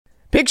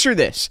Picture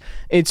this.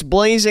 It's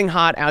blazing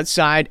hot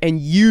outside and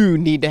you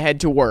need to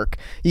head to work.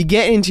 You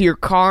get into your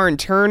car and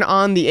turn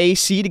on the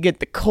AC to get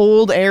the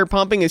cold air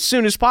pumping as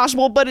soon as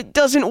possible, but it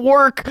doesn't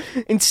work.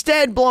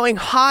 Instead, blowing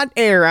hot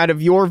air out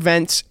of your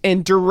vents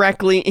and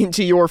directly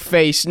into your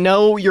face.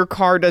 No, your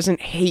car doesn't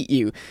hate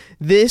you.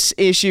 This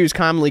issue is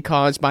commonly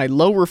caused by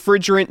low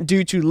refrigerant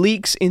due to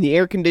leaks in the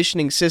air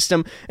conditioning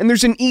system, and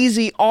there's an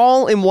easy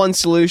all-in-one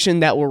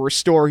solution that will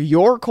restore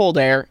your cold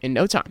air in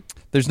no time.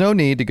 There's no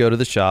need to go to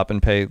the shop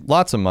and pay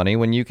lots of money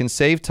when you can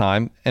save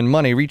time and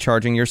money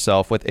recharging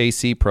yourself with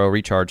AC Pro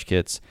Recharge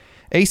Kits.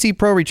 AC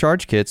Pro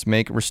Recharge Kits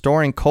make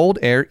restoring cold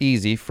air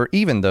easy for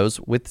even those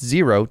with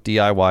zero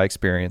DIY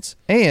experience.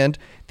 And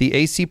the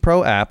AC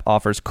Pro app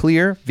offers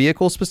clear,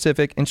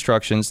 vehicle-specific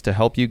instructions to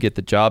help you get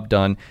the job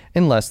done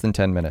in less than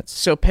 10 minutes.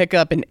 So pick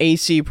up an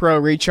AC Pro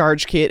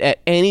Recharge Kit at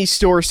any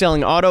store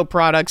selling auto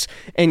products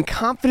and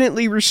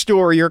confidently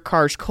restore your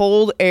car's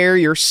cold air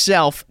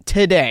yourself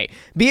today.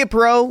 Be a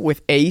pro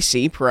with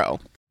AC Pro.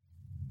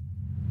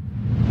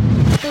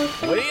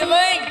 What do you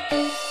think?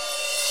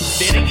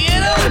 Did he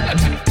get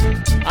him?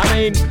 I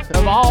mean,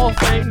 of all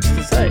things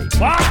to say.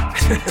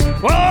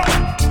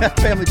 What?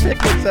 Family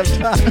picnic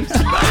sometimes.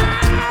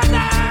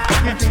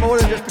 Get you more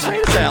than just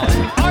potato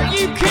salad. Are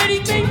you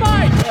kidding me,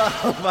 Mike?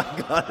 Oh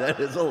my God, that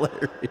is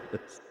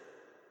hilarious.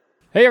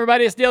 Hey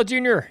everybody, it's Dale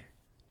Jr.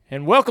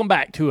 And welcome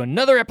back to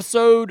another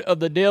episode of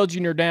the Dale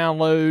Jr.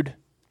 Download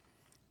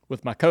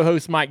with my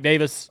co-host Mike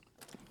Davis.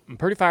 I'm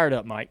pretty fired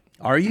up, Mike.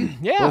 Are you?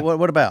 Yeah.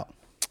 What about?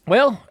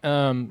 Well,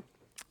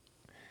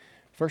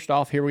 first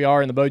off, here we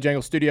are in the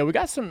Bojangles studio. We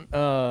got some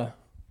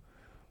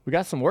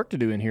work to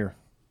do in here.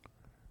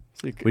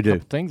 See, We do.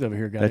 Couple things over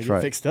here got to That's get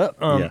right. fixed up.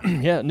 Yeah.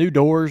 Yeah, new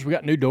doors. We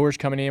got new doors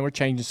coming in. We're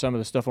changing some of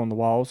the stuff on the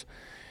walls,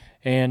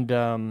 and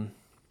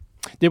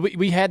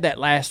we had that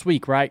last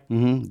week, right?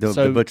 Mm-hmm.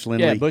 The Butch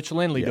Lindley. Yeah, Butch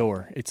Lindley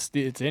door. It's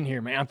in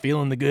here, man. I'm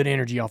feeling the good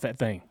energy off that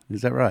thing.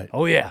 Is that right?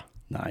 Oh yeah,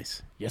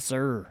 Nice. yes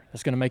sir.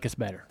 That's gonna make us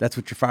better. That's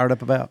what you're fired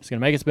up about? It's gonna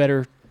make us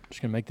better. It's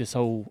gonna make this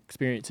whole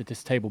experience at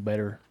this table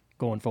better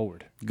going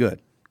forward. Good,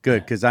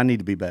 because I need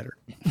to be better.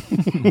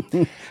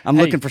 I'm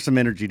Hey. looking for some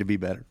energy to be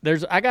better.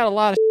 I got a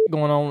lot of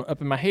going on up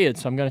in my head,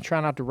 so I'm going to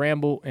try not to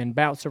ramble and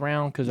bounce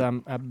around because I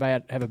have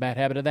a bad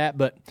habit of that.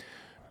 But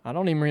I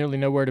don't even really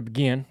know where to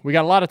begin. We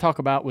got a lot to talk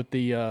about with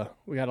the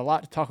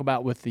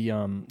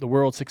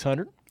World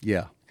 600.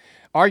 Yeah.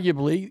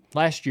 Arguably,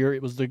 last year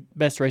it was the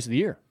best race of the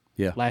year.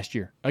 Yeah. Last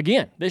year,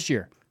 again, this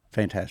year,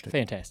 Fantastic.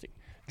 fantastic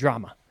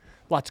drama,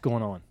 lots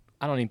going on.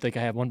 I don't even think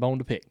I have one bone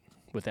to pick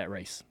with that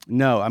race.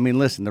 No, I mean,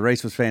 listen, the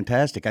race was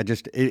fantastic.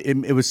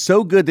 It was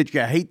so good that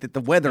I hate that the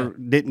weather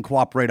didn't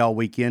cooperate all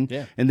weekend,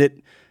 Yeah. and that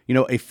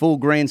a full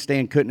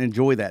grandstand couldn't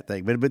enjoy that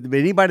thing. But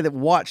anybody that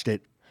watched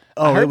it,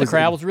 I heard it the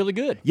crowd was really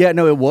good. Yeah,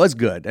 no, it was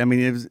good. I mean,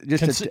 it was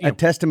just a you know,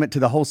 testament to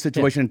the whole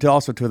situation and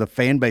also to the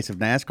fan base of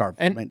NASCAR.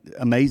 And- I mean,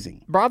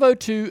 amazing. Bravo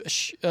to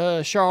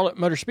Charlotte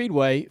Motor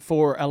Speedway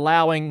for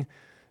allowing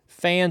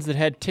fans that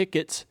had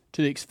tickets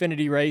to the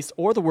Xfinity race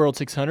or the World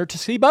 600 to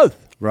see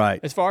both. Right.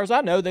 As far as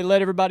I know, they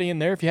let everybody in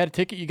there. If you had a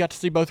ticket, you got to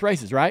see both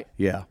races, right?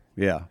 Yeah.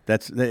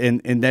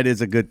 And that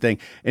is a good thing.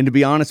 And to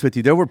be honest with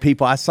you, there were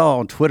people I saw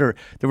on Twitter.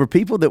 There were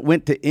people that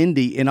went to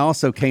Indy and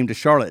also came to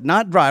Charlotte.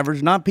 Not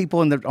drivers, not people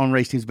on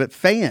race teams, but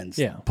fans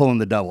pulling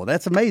the double.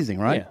 That's amazing,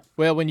 right? Yeah.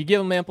 Well, when you give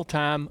them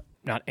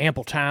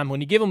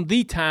when you give them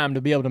the time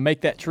to be able to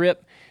make that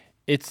trip,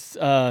 it's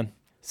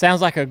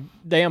sounds like a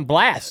damn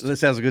blast. That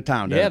sounds a good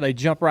time, doesn't Yeah, it? they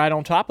jump right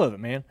on top of it,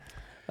 man.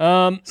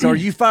 So are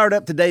you fired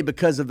up today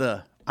because of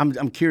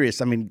I'm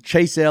curious. I mean,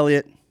 Chase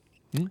Elliott,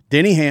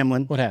 Denny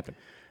Hamlin, What happened?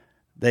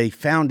 they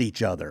found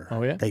each other.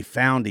 Oh, yeah? They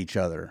found each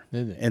other.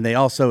 Did they? And they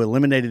also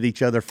eliminated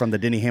each other from the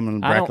Denny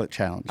Hamlin I don't- bracelet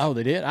challenge. Oh,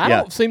 they did? I Yeah.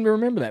 don't seem to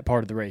remember that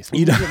part of the race.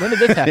 When You don't- did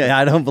this happen? Yeah,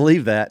 I don't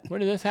believe that.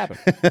 When did this happen?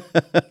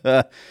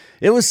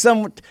 It was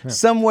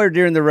somewhere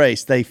during the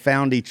race they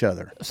found each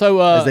other, So,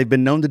 as they've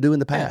been known to do in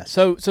the past.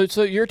 So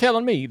you're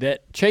telling me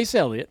that Chase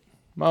Elliott,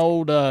 my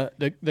old the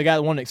guy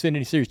that won the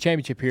Xfinity Series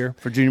championship here,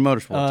 For Junior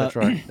Motorsports, that's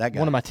right. That guy.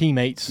 one of my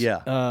teammates, Has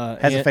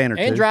a fan or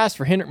and two. drives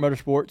for Hendrick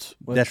Motorsports,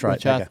 That's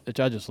right, which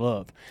I just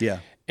love. Yeah.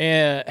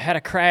 And had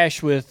a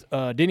crash with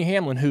Denny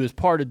Hamlin, who is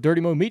part of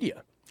Dirty Mo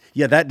Media.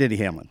 Yeah, that Denny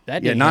Hamlin.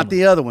 That yeah, Denny not Hamlin.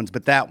 the other ones,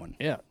 but that one.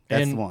 Yeah,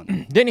 That's and the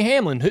one. Denny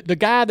Hamlin, the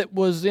guy that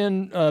was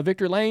in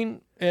Victory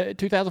Lane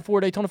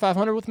 2004 Daytona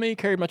 500 with me,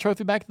 carried my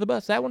trophy back to the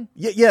bus. That one?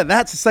 Yeah,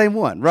 that's the same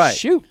one. Right.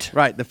 Shoot.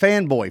 Right, the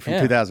fanboy from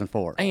Yeah.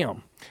 2004.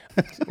 Damn.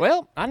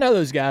 Well, I know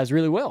those guys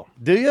really well.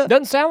 Do you?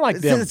 Doesn't sound like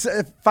them.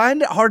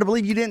 Find it hard to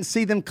believe you didn't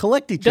see them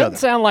collect each Doesn't other.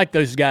 sound like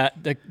those guys,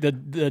 the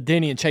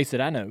Denny and Chase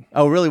that I know.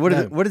 Oh, really? What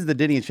No. is the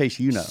Denny and Chase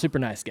you know? Super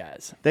nice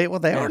guys. They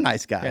are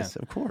nice guys,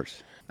 Yeah. of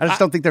course. I just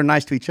don't think they're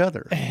nice to each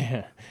other.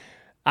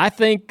 I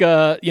think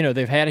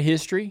they've had a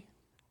history.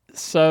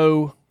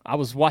 So I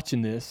was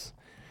watching this.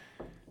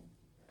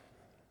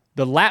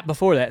 The lap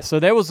before that, so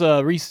there was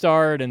a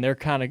restart, and they're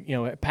kind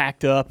of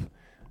packed up,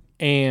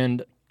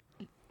 and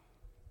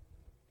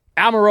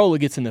Almirola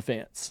gets in the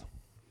fence.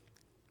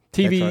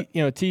 TV, That's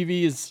right.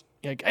 TV is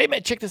like, hey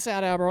man, check this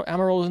out,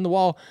 Almirola's in the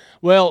wall.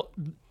 Well,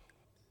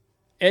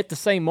 at the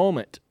same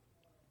moment,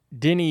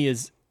 Denny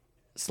is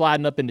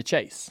sliding up into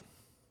Chase.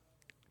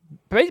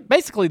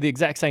 Basically the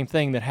exact same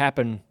thing that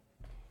happened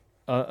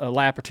a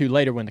lap or two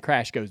later when the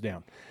crash goes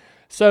down.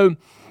 So,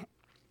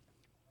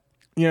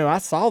 I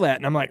saw that,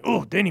 and I'm like,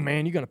 oh, Denny,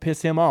 man, you're going to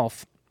piss him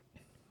off.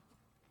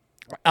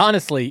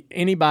 Honestly,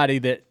 anybody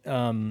that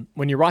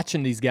when you're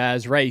watching these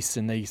guys race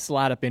and they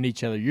slide up into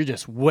each other, you're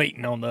just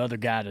waiting on the other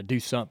guy to do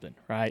something,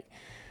 right?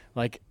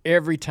 Like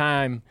every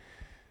time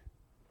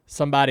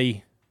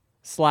somebody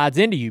slides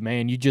into you,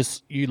 man, you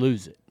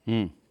lose it.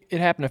 It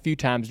happened a few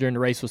times during the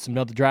race with some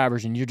other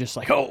drivers, and you're just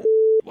like, oh,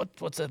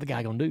 what's the other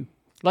guy going to do?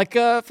 Like,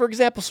 for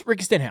example,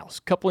 Ricky Stenhouse,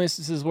 a couple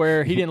instances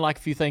where he didn't like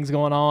a few things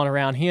going on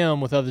around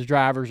him with other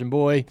drivers, and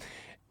boy,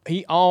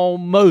 he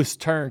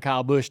almost turned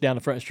Kyle Busch down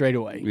the front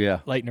straightaway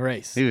late in the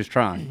race. He was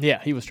trying.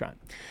 Yeah, he was trying.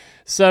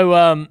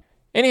 So,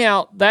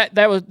 anyhow,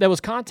 that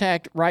was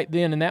contact right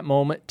then in that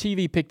moment.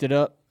 TV picked it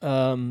up.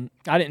 I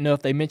didn't know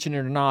if they mentioned it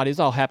or not. It was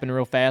all happening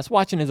real fast.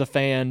 Watching as a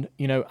fan,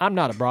 I'm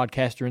not a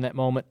broadcaster in that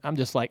moment. I'm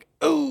just like,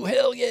 oh,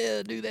 hell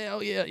yeah, do that,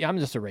 hell yeah. I'm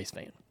just a race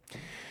fan.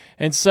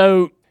 And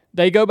so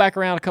they go back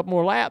around a couple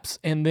more laps,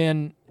 and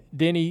then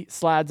Denny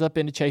slides up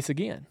into Chase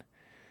again.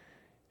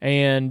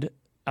 And,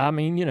 I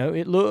mean,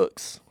 it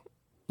looks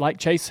like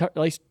Chase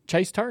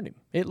turned him.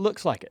 It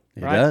looks like it,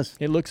 right? It does.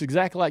 It looks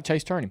exactly like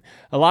Chase turned him.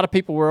 A lot of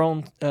people were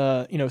on,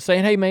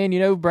 saying, hey,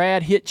 man,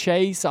 Brad hit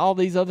Chase, all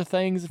these other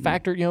things,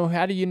 factor,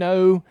 how do you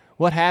know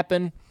what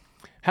happened?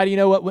 How do you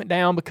know what went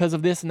down because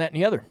of this and that and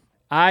the other?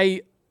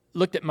 I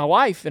looked at my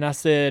wife, and I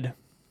said,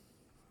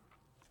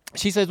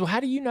 she says, well, how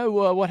do you know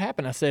what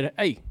happened? I said,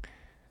 hey,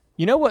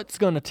 what's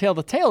going to tell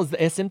the tale is the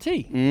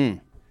SMT.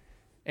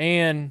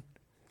 And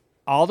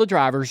all the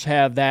drivers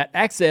have that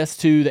access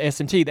to the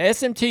SMT. The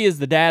SMT is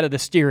the data, the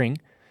steering,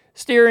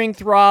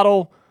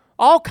 throttle,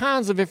 all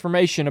kinds of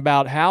information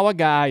about how a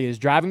guy is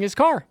driving his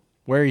car,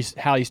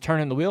 how he's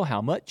turning the wheel,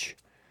 how much.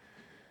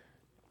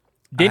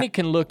 Denny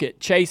can look at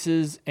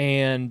Chase's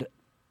and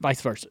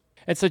vice versa.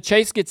 And so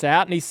Chase gets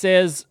out and he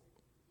says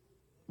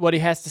what he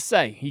has to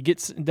say. He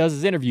does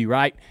his interview,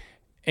 right?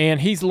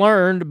 And he's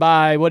learned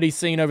by what he's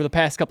seen over the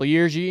past couple of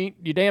years, you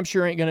damn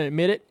sure ain't going to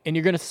admit it, and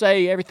you're going to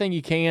say everything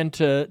you can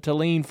to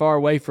lean far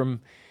away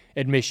from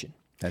admission.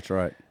 That's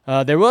right.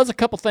 There was a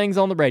couple things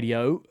on the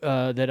radio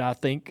that I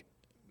think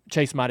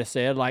Chase might have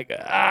said, like,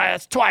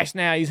 it's twice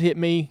now he's hit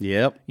me.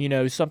 Yep.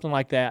 Something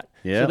like that.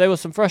 Yep. So there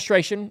was some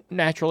frustration,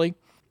 naturally,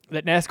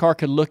 that NASCAR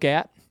could look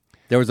at.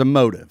 There was a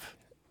motive.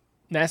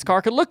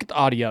 NASCAR could look at the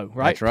audio,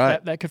 right? That's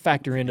right. That could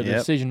factor into the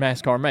decision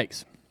NASCAR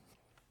makes.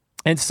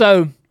 And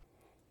so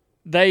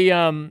they,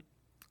 my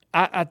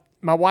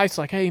wife's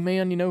like, hey,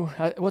 man,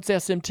 what's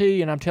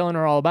SMT? And I'm telling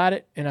her all about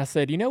it. And I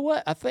said, you know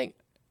what? I think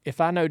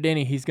if I know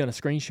Denny, he's going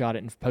to screenshot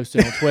it and post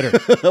it on Twitter.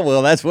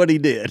 Well, that's what he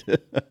did.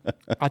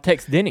 I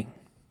text Denny.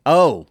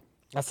 Oh.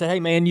 I said, hey,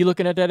 man, you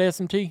looking at that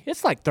SMT?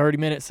 It's like 30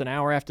 minutes, an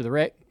hour after the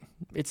wreck.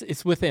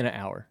 It's within an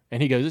hour.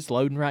 And he goes, it's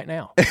loading right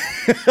now.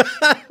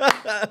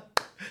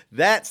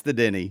 That's the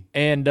Denny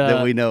and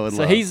that we know and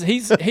so love.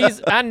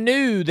 He's I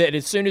knew that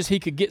as soon as he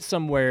could get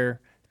somewhere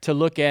to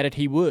look at it,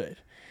 he would.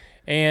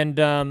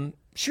 And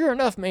sure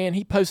enough, man,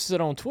 he posted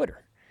it on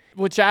Twitter,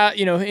 which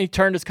he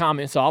turned his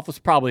comments off. Was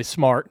probably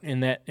smart in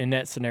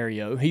that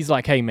scenario. He's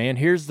like, hey, man,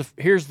 here's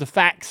the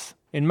facts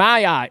in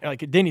my eye.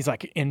 Like Denny's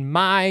like, in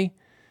my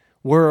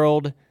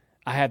world,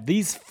 I have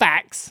these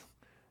facts,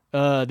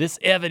 this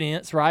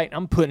evidence, right?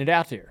 I'm putting it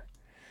out there.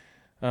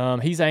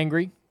 He's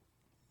angry,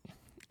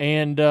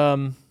 and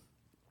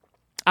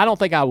I don't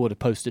think I would have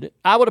posted it.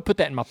 I would have put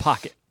that in my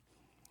pocket,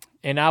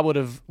 and I would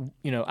have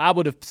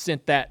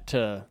sent that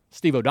to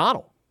Steve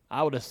O'Donnell.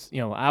 I would have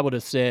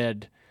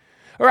said,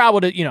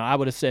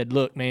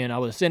 look, man, I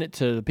would have sent it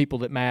to the people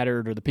that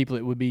mattered or the people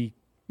that would be,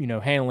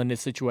 handling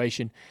this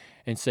situation,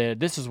 and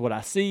said, this is what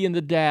I see in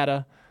the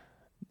data.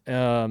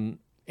 But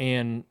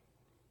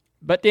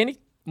Denny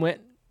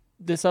went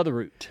this other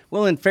route.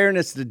 Well, in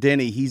fairness to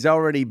Denny, he's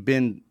already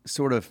been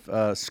sort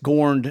of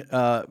scorned,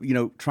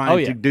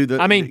 trying to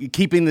do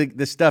keeping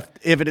the stuff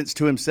evidence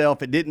to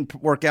himself. It didn't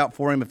work out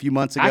for him a few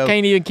months ago. I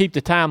can't even keep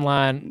the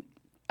timeline.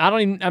 The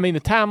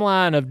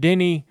timeline of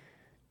Denny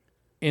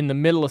in the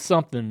middle of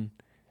something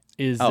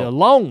is a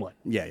long one.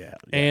 Yeah.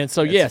 And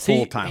so it's yes,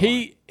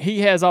 he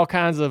has all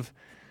kinds of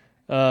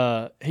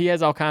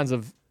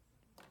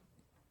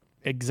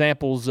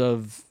examples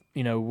of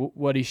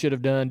what he should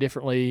have done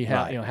differently,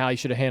 how right. How he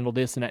should have handled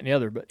this and that and the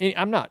other. But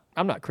I'm not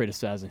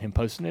criticizing him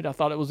posting it. I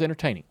thought it was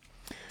entertaining.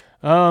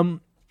 Let me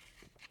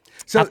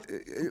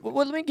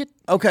get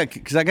okay,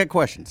 because I got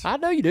questions. I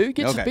know you do.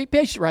 Be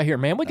patient right here,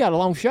 man. We got a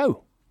long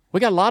show.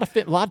 We got a lot of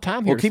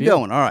time here. Well, keep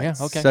going. All right. Yeah,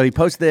 okay. So he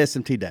posted the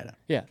SMT data.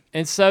 Yeah,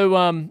 and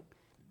so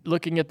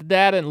looking at the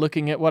data and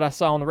looking at what I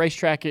saw on the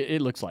racetrack,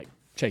 it looks like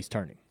Chase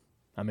turning.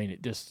 I mean,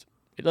 it does.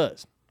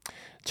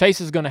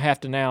 Chase is going to have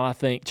to now, I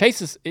think.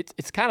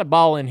 It's kind of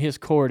ball in his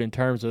court in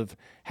terms of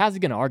how's he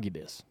going to argue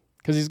this?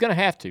 Because he's going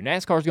to have to.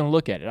 NASCAR's going to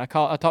look at it. I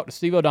talked to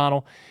Steve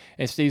O'Donnell,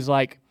 and Steve's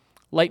like,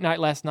 late night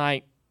last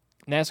night,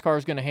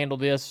 NASCAR's going to handle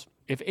this.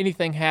 If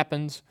anything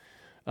happens,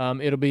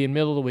 it'll be in the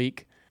middle of the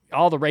week.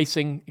 all the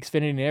racing,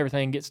 Xfinity and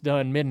everything gets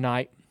done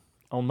midnight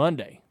on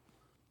Monday.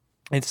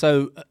 And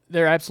so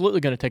they're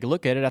absolutely going to take a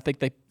look at it. I think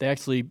they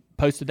actually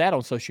posted that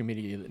on social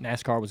media that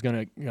NASCAR was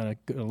going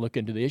to look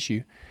into the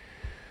issue.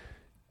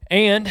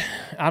 And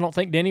I don't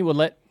think Denny would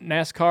let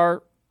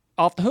NASCAR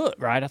off the hook,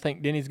 right? I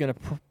think Denny's going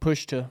to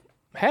push to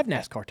have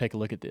NASCAR take a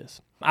look at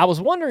this. I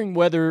was wondering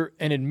whether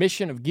an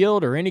admission of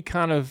guilt or any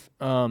kind of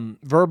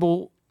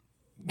verbal,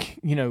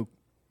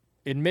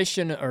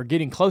 admission or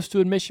getting close to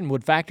admission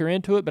would factor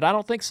into it, but I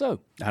don't think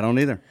so. I don't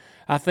either.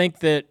 I think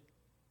that,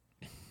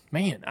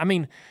 man, I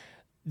mean,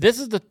 this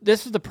is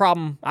the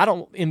problem. I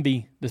don't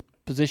envy the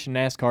position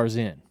NASCAR's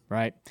in,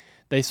 right?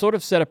 They sort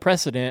of set a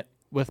precedent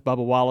with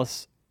Bubba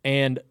Wallace,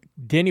 and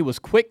Denny was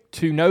quick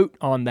to note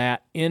on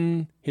that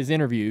in his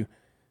interview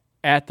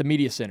at the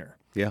media center.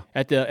 Yeah.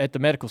 At the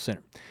medical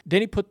center.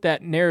 Denny put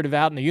that narrative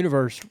out in the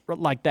universe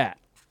like that.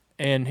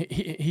 And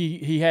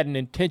he had an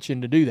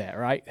intention to do that,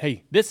 right?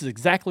 Hey, this is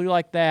exactly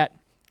like that.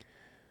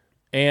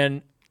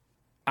 And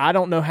I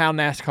don't know how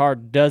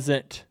NASCAR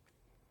doesn't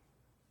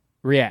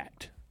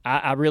react.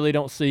 I really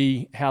don't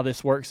see how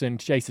this works in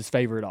Chase's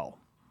favor at all.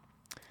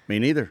 Me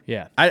neither.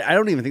 Yeah. I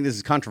don't even think this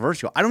is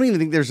controversial. I don't even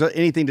think there's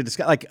anything to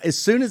discuss. Like, as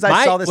soon as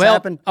I saw this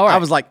happen, I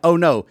was like, oh,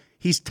 no.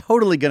 He's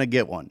totally going to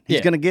get one.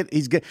 He's going to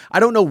get. I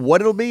don't know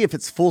what it'll be, if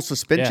it's full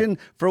suspension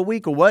for a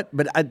week or what,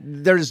 but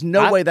there's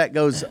no way that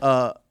goes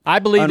I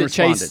believe that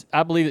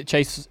unresponded.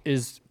 Chase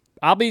is.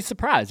 I'll be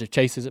surprised if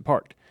Chase isn't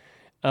parked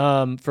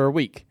for a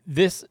week.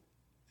 This,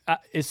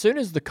 as soon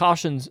as the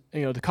caution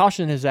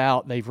is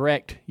out, they've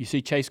wrecked. You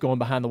see Chase going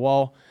behind the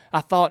wall.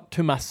 I thought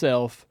to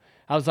myself,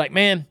 I was like,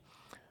 man,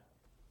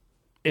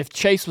 if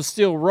Chase was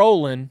still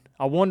rolling,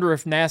 I wonder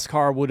if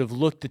NASCAR would have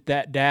looked at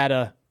that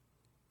data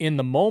in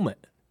the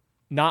moment.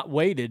 Not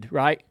waited,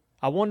 right?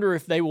 I wonder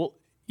if they will,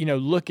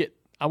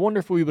 I wonder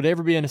if we would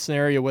ever be in a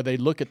scenario where they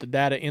look at the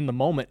data in the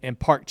moment and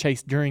park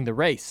Chase during the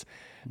race.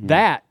 Mm.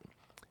 That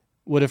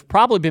would have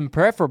probably been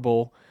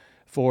preferable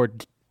for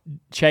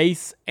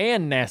Chase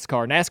and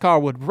NASCAR.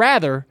 NASCAR would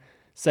rather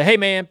say, hey,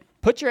 man,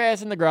 put your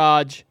ass in the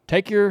garage,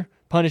 take your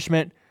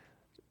punishment,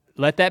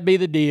 let that be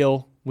the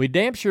deal. We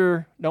damn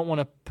sure don't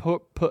want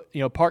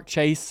to park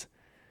Chase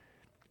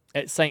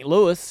at St.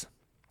 Louis.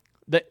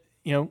 That,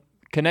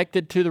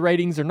 connected to the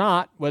ratings or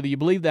not, whether you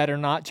believe that or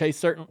not, Chase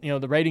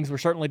the ratings were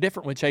certainly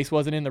different when Chase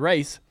wasn't in the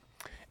race.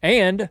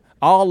 And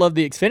all of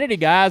the Xfinity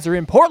guys are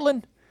in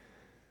Portland.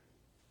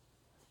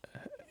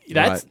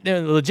 That's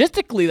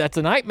logistically, that's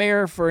a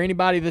nightmare for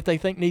anybody that they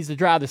think needs to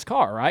drive this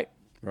car, right?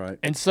 Right.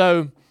 And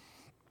so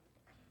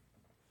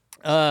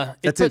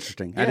that's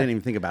interesting. I didn't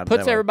even think about it.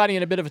 Puts everybody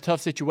in a bit of a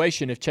tough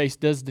situation if Chase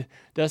does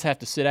have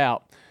to sit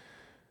out.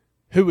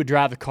 Who would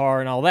drive the car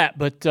and all that,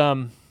 but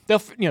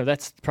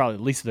that's probably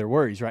the least of their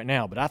worries right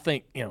now. But I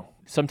think,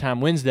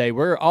 sometime Wednesday,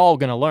 we're all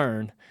going to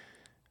learn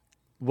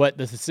what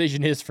the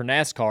decision is for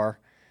NASCAR,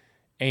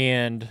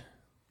 and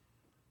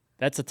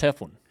that's a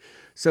tough one.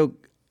 So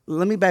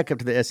let me back up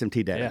to the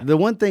SMT data. Yeah. The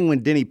one thing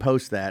when Denny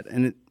posts that,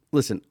 and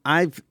listen,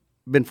 I've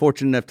been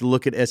fortunate enough to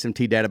look at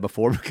SMT data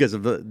before because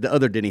of the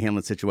other Denny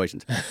Hamlin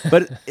situations.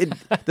 But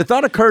the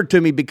thought occurred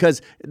to me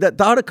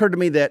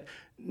that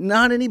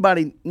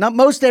not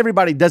most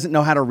everybody doesn't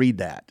know how to read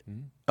that.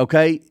 Mm-hmm.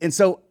 Okay? And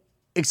so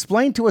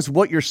explain to us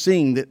what you're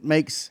seeing that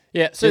makes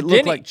it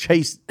look like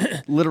Chase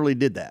literally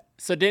did that.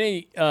 So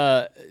Denny,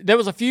 there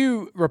was a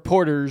few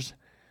reporters.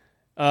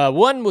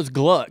 One was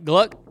Gluck.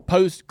 Gluck,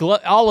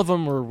 all of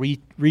them were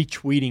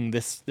retweeting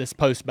this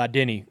post by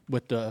Denny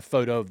with the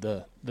photo of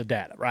the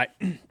data, right?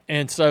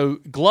 And so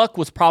Gluck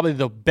was probably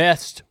the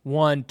best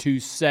one to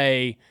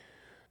say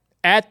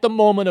at the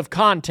moment of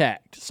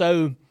contact.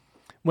 So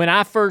when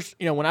I first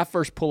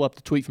pull up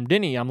the tweet from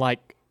Denny, I'm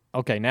like,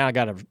 okay, now I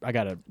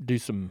gotta do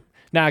some.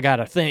 Now I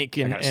gotta think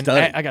and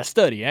I gotta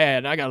study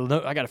and I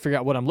gotta figure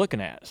out what I'm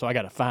looking at. So I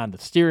gotta find the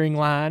steering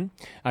line.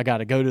 I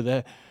gotta go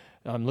to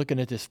I'm looking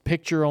at this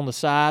picture on the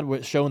side where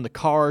it's showing the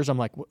cars. I'm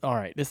like, all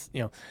right, this,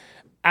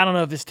 I don't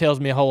know if this tells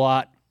me a whole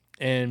lot.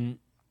 And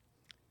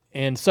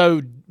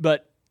so,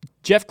 but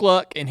Jeff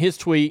Gluck in his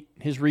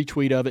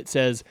retweet of it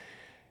says,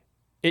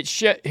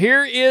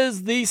 here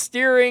is the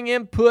steering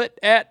input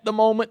at the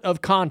moment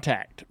of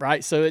contact,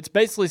 right? So it's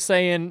basically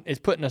saying,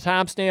 it's putting a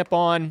timestamp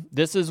on,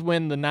 this is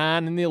when the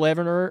 9 and the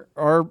 11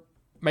 are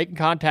making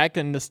contact,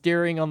 and the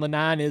steering on the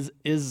 9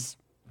 is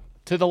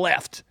to the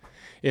left.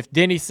 If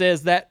Denny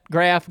says that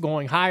graph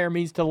going higher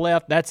means to the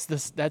left, that's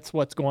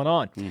what's going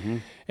on. Mm-hmm.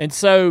 And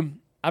so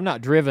I've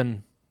not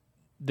driven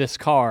this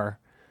car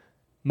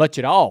much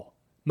at all,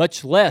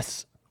 much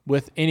less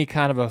with any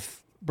kind of a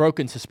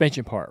broken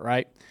suspension part,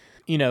 right?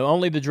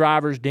 Only the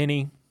drivers,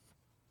 Denny,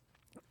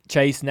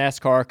 Chase,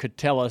 NASCAR, could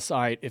tell us, all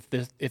right, if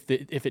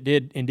it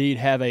did indeed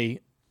have a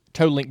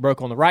toe link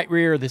broke on the right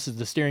rear, this is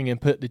the steering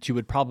input that you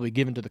would probably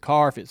give into the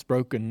car. If it's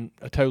broken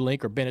a toe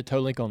link or bent a toe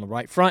link on the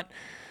right front,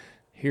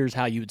 here's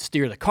how you would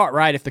steer the car,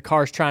 right? If the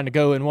car's trying to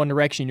go in one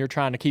direction, you're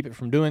trying to keep it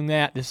from doing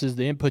that, this is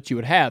the input you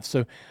would have.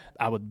 So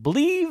I would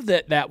believe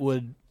that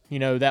would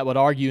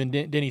argue in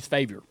Denny's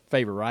favor,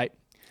 right?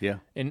 Yeah.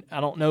 And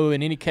I don't know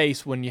in any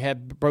case when you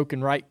have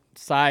broken right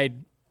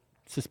side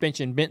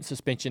suspension, bent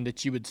suspension,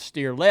 that you would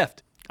steer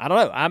left. I don't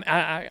know.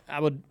 I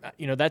would,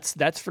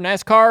 that's for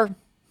NASCAR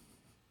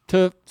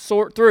to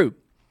sort through.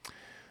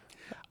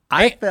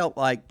 I felt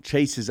like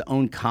Chase's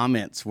own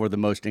comments were the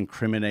most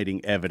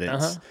incriminating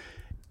evidence.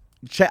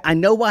 I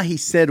know why he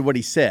said what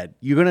he said.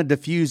 You're going to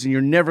diffuse and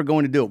you're never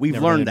going to do it.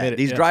 We've learned that.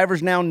 These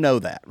drivers now know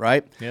that,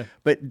 right? Yeah.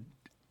 But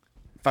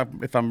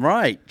if I'm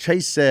right,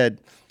 Chase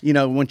said,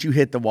 once you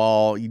hit the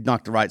wall, you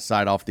knock the right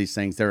side off these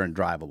things, they're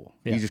undrivable.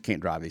 Yeah. You just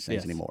can't drive these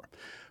things anymore.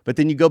 But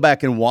then you go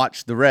back and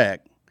watch the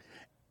wreck,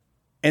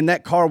 and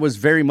that car was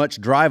very much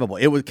drivable.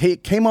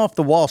 It came off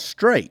the wall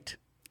straight.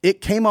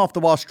 It came off the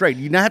wall straight.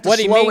 You now have to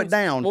slow it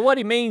down. Well, what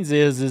he means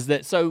is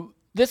that, so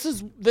this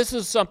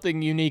is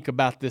something unique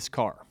about this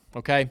car,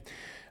 okay?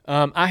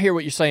 I hear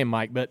what you're saying,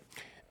 Mike, but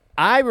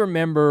I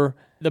remember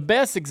the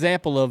best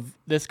example of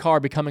this car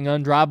becoming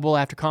undrivable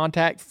after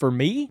contact for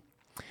me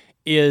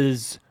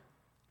is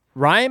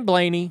Ryan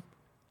Blaney,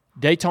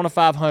 Daytona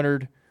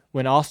 500,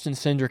 when Austin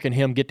Cindric and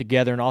him get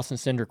together and Austin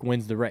Cindric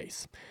wins the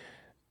race.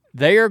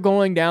 They are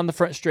going down the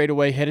front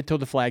straightaway, headed to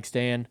the flag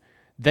stand.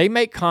 They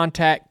make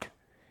contact,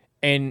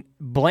 and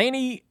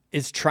Blaney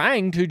is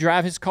trying to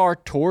drive his car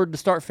toward the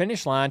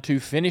start-finish line to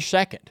finish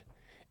second.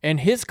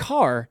 And his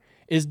car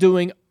is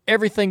doing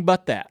everything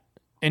but that.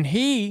 And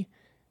he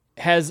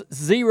has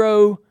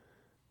zero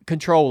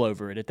control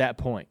over it at that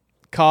point.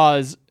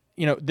 Because,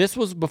 this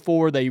was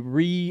before they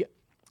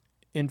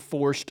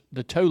reinforced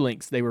the toe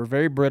links. They were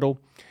very brittle.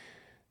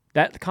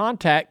 That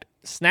contact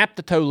snapped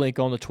the toe link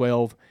on the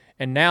 12,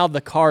 and now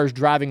the car is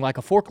driving like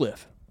a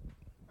forklift.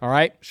 All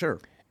right? Sure.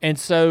 And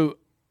so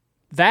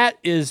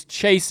that's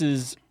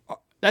Chase's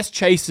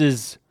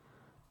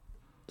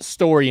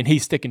story, and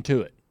he's sticking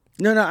to it.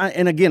 No,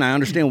 and again, I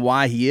understand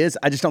why he is.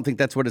 I just don't think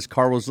that's what his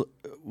car was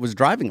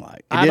driving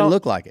like. It didn't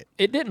look like it.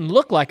 It didn't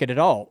look like it at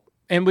all.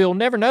 And we'll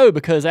never know,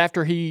 because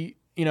after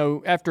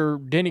after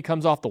Denny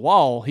comes off the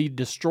wall, he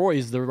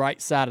destroys the right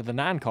side of the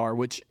 9 car,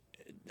 which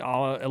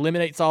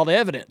eliminates all the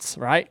evidence,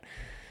 right?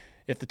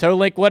 If the toe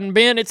link wasn't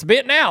bent, it's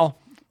bent now.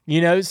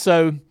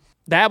 So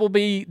that'll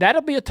be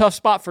a tough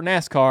spot for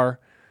NASCAR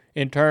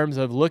in terms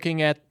of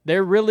looking at.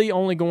 They're really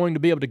only going to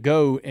be able to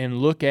go and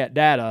look at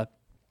data.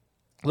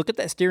 Look at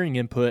that steering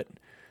input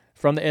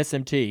from the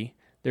SMT.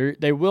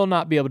 They will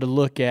not be able to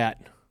look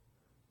at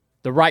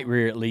the right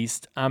rear, at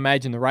least. I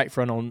imagine the right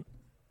front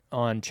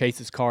on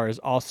Chase's car is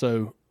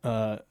also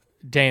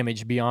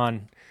damaged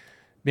beyond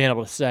being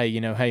able to say,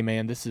 hey,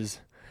 man, this is.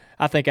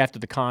 I think after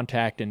the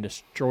contact and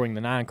destroying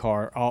the 9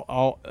 car,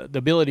 all the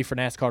ability for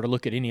NASCAR to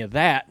look at any of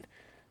that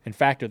and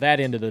factor that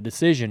into the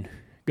decision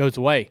goes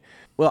away.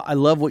 Well, I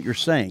love what you're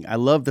saying. I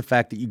love the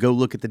fact that you go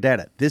look at the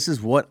data. This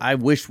is what I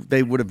wish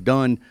they would have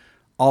done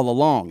all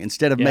along,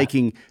 instead of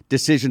making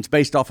decisions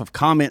based off of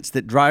comments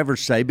that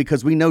drivers say,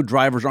 because we know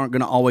drivers aren't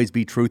going to always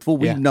be truthful.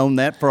 We've known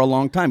that for a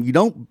long time. You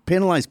don't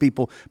penalize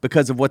people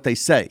because of what they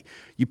say.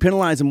 You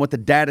penalize them what the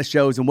data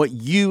shows and what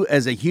you,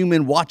 as a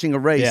human watching a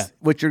race,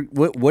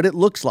 what it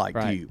looks like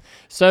to you.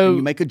 So and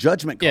you make a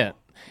judgment call. Yeah,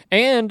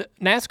 and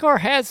NASCAR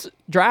has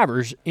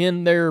drivers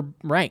in their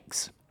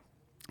ranks.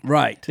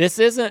 Right. This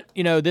isn't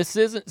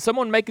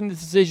someone making the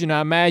decision.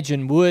 I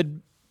imagine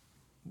would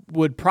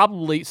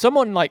probably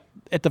someone like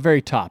at the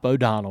very top,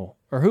 O'Donnell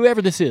or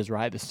whoever this is,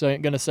 right? That's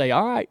going to say,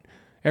 all right,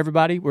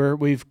 everybody,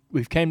 we've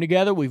came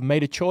together, we've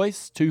made a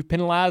choice to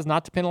penalize,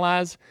 not to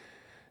penalize.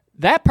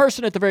 That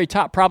person at the very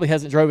top probably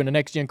hasn't driven a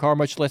next-gen car,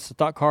 much less a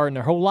stock car, in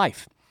their whole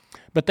life.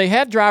 But they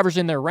have drivers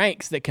in their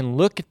ranks that can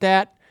look at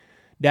that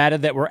data,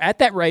 that were at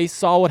that race,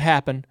 saw what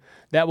happened,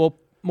 that will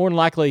more than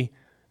likely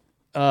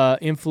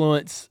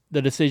influence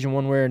the decision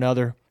one way or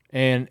another,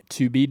 and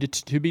to be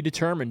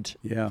determined,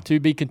 to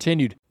be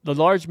continued. The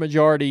large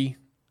majority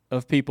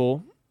of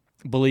people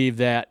believe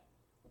that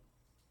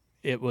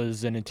it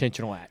was an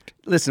intentional act.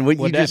 Listen, what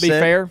Would you just said. Would that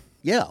be fair?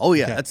 Yeah. Oh,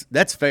 yeah. Okay.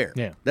 That's fair.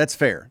 Yeah. That's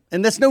fair.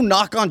 And that's no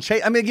knock on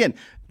Chase. I mean, again,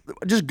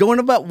 just going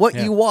about what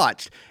you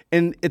watched.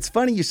 And it's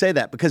funny you say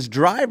that, because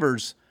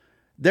drivers,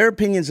 their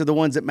opinions are the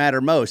ones that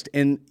matter most.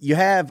 And you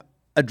have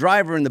a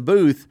driver in the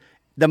booth.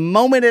 The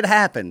moment it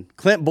happened,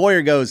 Clint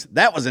Boyer goes,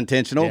 that was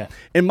intentional. Yeah.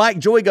 And Mike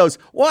Joy goes,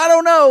 well, I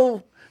don't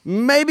know.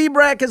 Maybe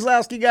Brad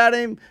Keselowski got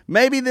him.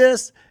 Maybe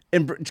this.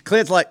 And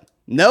Clint's like,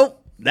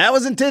 nope, that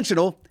was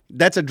intentional.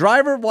 That's a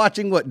driver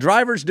watching what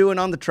drivers doing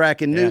on the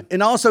track, and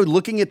and also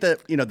looking at the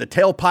the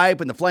tailpipe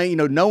and the flame,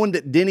 knowing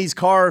that Denny's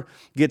car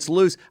gets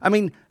loose. I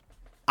mean,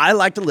 I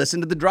like to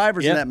listen to the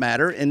drivers in that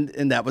matter,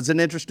 and that was an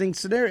interesting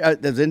scenario.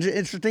 That was an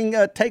interesting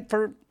take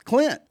for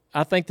Clint.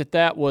 I think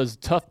that was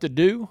tough to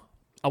do.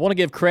 I want to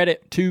give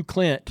credit to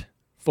Clint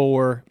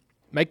for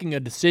making a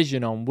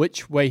decision on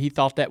which way he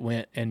thought that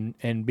went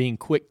and being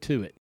quick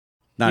to it.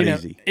 Not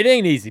easy. It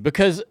ain't easy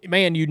because,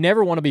 man, you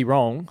never want to be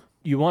wrong.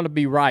 You want to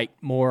be right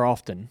more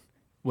often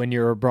when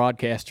you're a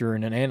broadcaster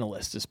and an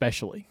analyst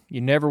especially. You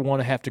never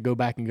want to have to go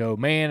back and go,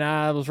 man,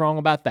 I was wrong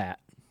about that.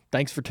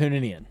 Thanks for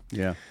tuning in.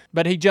 Yeah.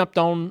 But he jumped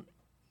on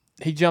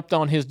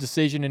his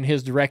decision and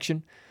his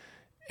direction,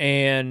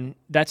 and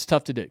that's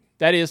tough to do.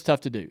 That is tough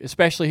to do,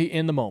 especially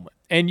in the moment.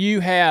 And you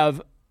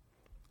have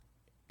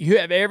You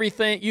have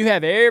everything. You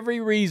have every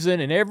reason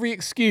and every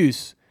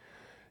excuse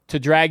to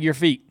drag your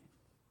feet.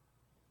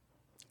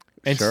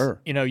 And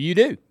sure. You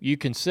do. You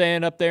can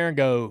stand up there and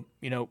go,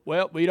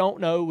 well, we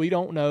don't know.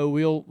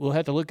 We'll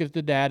have to look at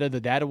the data.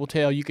 The data will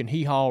tell. You can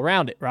hee-haw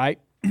around it, right?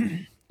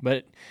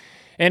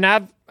 And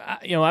I've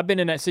been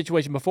in that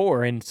situation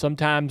before, and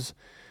sometimes,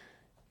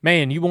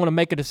 man, you want to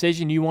make a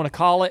decision, you want to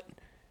call it,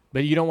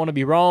 but you don't want to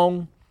be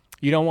wrong.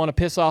 You don't want to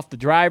piss off the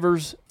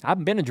drivers.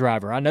 I've been a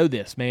driver. I know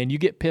this, man. You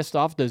get pissed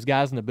off those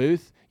guys in the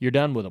booth, you're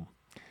done with them.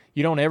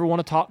 You don't ever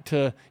want to talk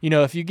to,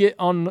 if you get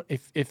on,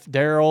 if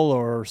Daryl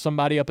or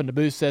somebody up in the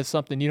booth says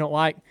something you don't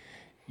like,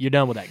 you're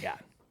done with that guy,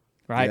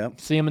 right? Yep.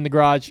 See him in the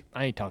garage,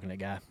 I ain't talking to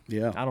that guy.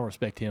 Yeah. I don't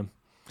respect him.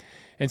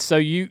 And so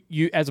you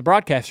as a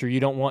broadcaster, you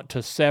don't want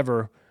to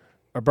sever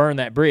or burn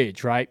that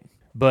bridge, right?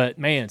 But,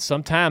 man,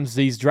 sometimes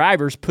these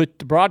drivers put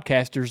the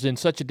broadcasters in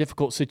such a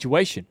difficult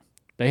situation.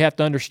 They have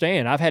to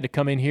understand. I've had to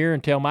come in here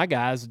and tell my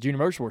guys, the Junior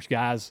Motorsports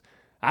guys,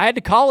 I had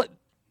to call it.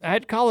 I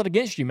had to call it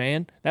against you,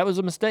 man. That was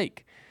a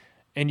mistake.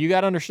 And you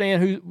got to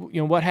understand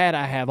what hat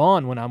I have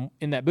on when I'm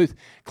in that booth.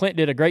 Clint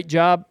did a great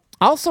job.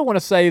 I also want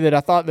to say that I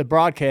thought the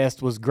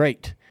broadcast was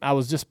great. I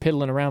was just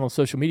piddling around on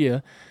social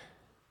media,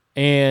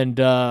 and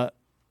I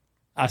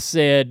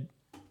said,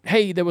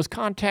 hey, there was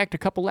contact a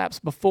couple laps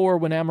before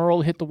when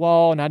Amarola hit the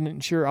wall, and I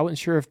wasn't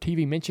sure if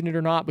TV mentioned it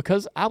or not,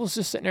 because I was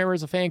just sitting there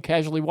as a fan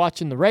casually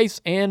watching the race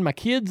and my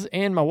kids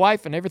and my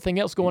wife and everything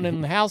else going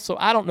in the house, so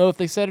I don't know if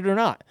they said it or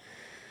not.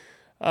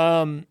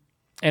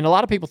 And a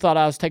lot of people thought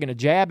I was taking a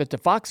jab at the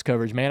Fox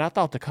coverage, man. I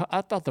thought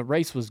the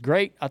race was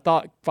great. I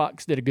thought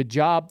Fox did a good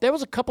job. There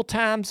was a couple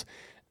times,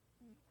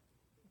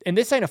 and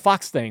this ain't a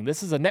Fox thing.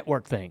 This is a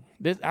network thing.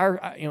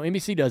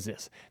 NBC does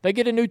this. They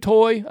get a new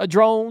toy, a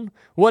drone,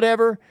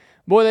 whatever.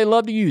 Boy, they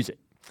love to use it.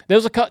 There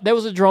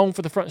was a drone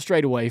for the front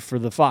straightaway for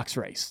the Fox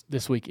race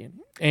this weekend,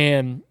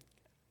 and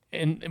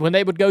when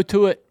they would go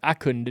to it, I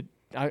couldn't.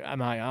 I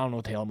don't know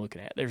what the hell I'm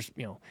looking at. There's,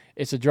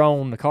 it's a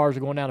drone. The cars are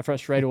going down the front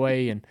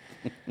straightaway,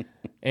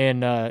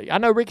 and I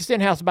know Ricky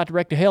Stenhouse is about to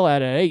wreck the hell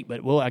out of 8,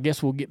 but I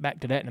guess we'll get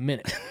back to that in a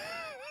minute.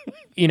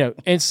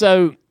 And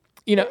so,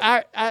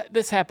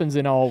 this happens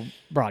in all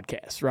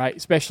broadcasts, right?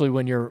 Especially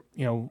when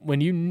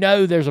when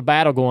there's a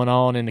battle going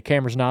on and the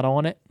camera's not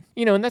on it.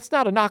 And that's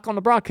not a knock on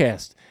the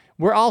broadcast.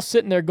 We're all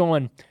sitting there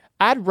going,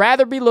 I'd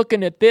rather be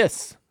looking at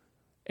this,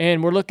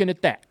 and we're looking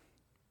at that.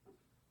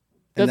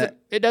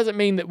 It doesn't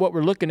mean that what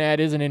we're looking at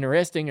isn't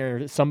interesting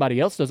or somebody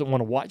else doesn't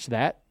want to watch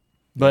that.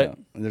 But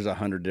there's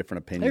 100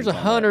 different opinions. There's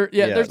 100.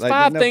 Yeah, there's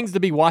five things to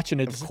be watching.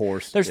 Of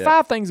course. There's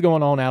 5 things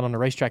going on out on the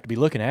racetrack to be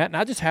looking at, and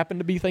I just happen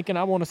to be thinking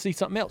I want to see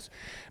something else.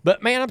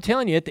 But, man, I'm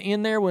telling you, at the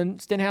end there when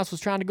Stenhouse was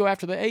trying to go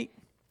after the 8,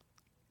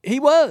 he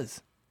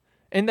was.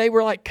 And they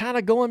were, kind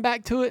of going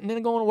back to it and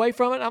then going away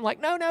from it. And I'm like,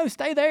 no,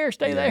 stay there,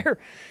 stay there.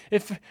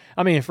 If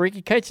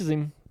Ricky catches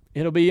him,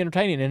 it'll be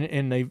entertaining.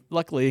 And they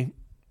luckily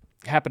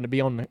happened to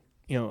be on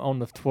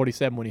the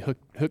 47 when he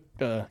hooked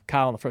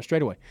Kyle on the front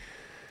straightaway.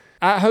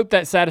 I hope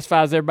that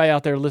satisfies everybody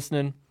out there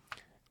listening.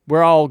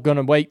 We're all going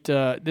to wait.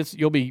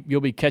 You'll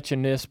be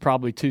catching this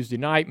probably Tuesday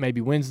night,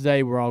 maybe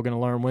Wednesday. We're all going to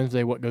learn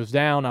Wednesday what goes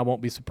down. I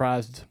won't be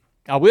surprised.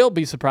 I will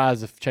be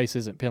surprised if Chase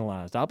isn't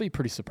penalized. I'll be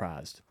pretty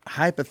surprised.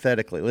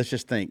 Hypothetically, let's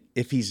just think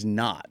if he's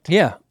not.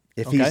 Yeah.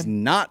 If he's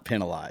not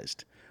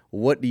penalized,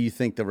 what do you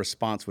think the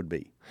response would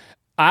be?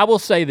 I will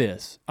say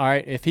this. All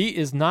right, if he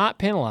is not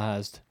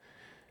penalized,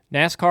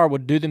 NASCAR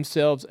would do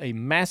themselves a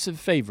massive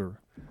favor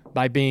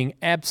by being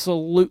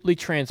absolutely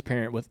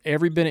transparent with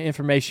every bit of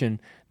information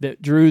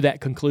that drew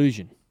that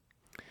conclusion.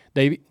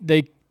 They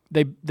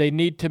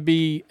need to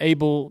be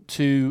able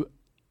to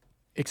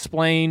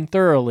explain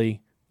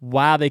thoroughly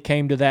why they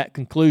came to that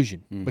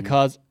conclusion. Mm-hmm.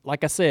 Because,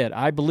 like I said,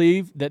 I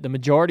believe that the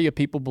majority of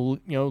people,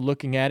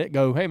 looking at it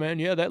go, hey, man,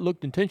 yeah, that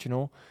looked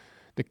intentional.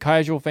 The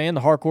casual fan,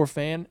 the hardcore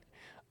fan,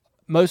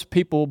 most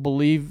people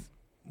believe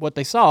what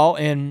they saw,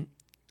 and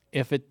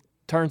if it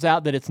turns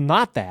out that it's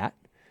not that,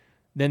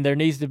 then there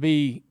needs to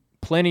be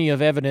plenty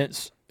of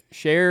evidence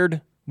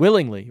shared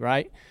willingly,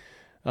 right?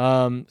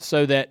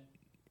 So that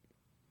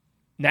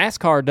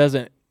NASCAR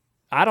doesn't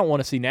 – I don't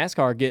want to see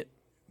NASCAR get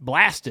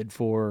blasted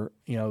for,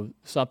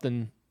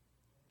 something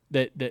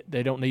that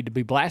they don't need to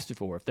be blasted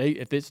for.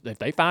 If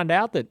they find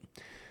out that,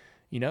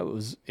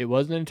 it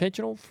wasn't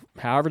intentional,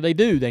 however they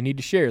do, they need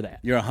to share that.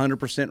 You're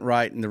 100%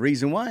 right. And the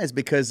reason why is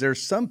because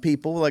there's some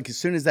people, as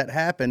soon as that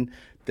happened,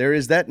 there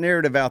is that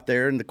narrative out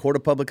there in the court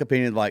of public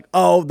opinion,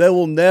 they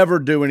will never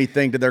do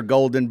anything to their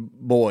golden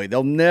boy.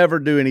 They'll never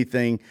do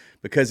anything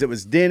because it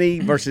was Denny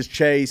versus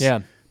Chase. Yeah.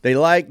 They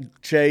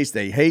like Chase.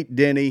 They hate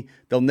Denny.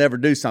 They'll never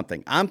do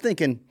something. I'm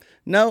thinking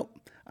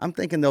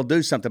they'll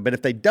do something. But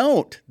if they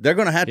don't, they're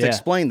going to have to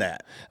explain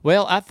that.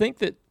 Well, I think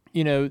that,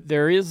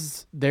 there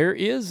is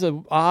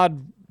a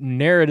odd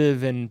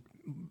narrative and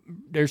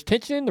there's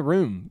tension in the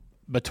room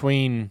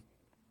between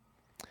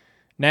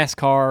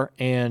NASCAR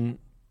and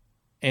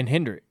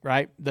Hendrick,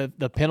 right?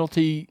 The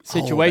penalty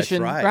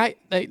situation, right?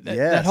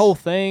 That whole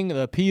thing,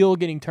 the appeal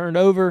getting turned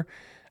over.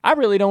 I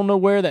really don't know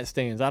where that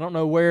stands. I don't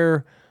know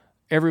where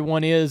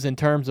everyone is in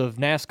terms of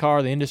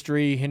NASCAR, the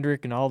industry,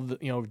 Hendrick, and all the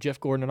Jeff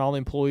Gordon and all the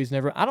employees.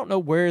 I don't know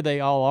where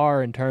they all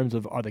are in terms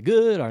of, are they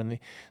good? Are they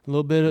a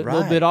little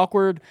bit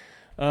awkward?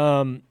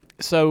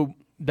 So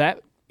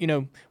that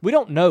we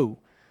don't know.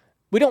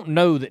 We don't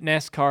know that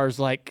NASCAR's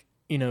like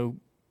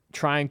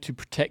trying to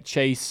protect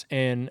Chase,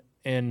 and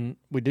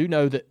we do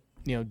know that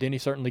Denny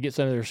certainly gets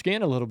under their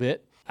skin a little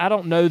bit. I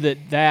don't know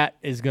that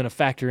is going to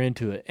factor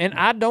into it, and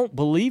I don't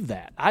believe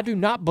that. I do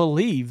not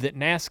believe that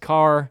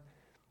NASCAR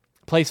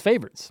plays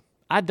favorites.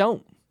 I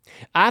don't.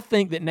 I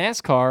think that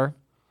NASCAR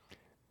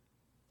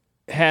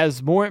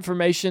has more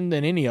information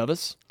than any of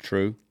us.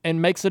 True.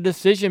 And makes a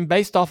decision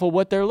based off of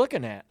what they're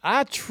looking at.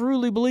 I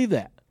truly believe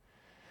that.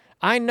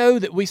 I know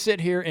that we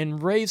sit here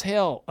and raise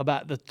hell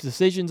about the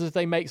decisions that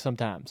they make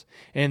sometimes,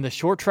 and the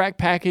short track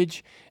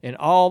package and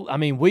all. I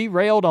mean, we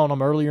railed on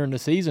them earlier in the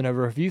season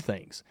over a few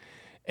things,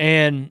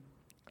 and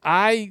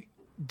I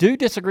do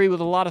disagree with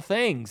a lot of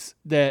things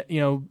that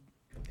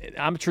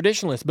I'm a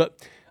traditionalist, but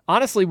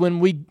honestly,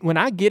 when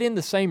I get in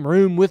the same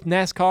room with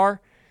NASCAR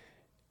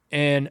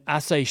and I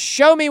say,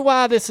 show me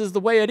why this is the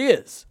way it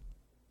is,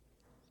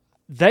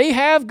 they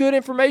have good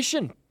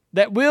information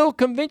that will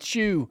convince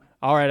you,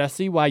 all right, I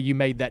see why you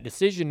made that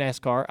decision,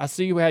 NASCAR. I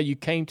see how you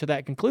came to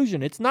that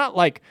conclusion. It's not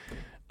like,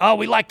 oh,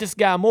 we like this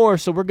guy more,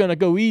 so we're going to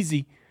go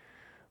easy.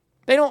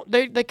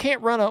 They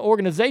can't run an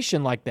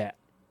organization like that.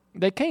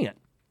 They can't.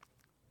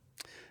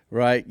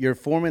 Right. You're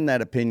forming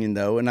that opinion,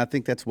 though, and I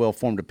think that's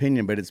well-formed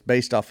opinion, but it's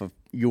based off of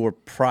your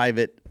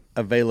private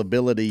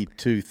availability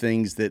to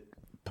things that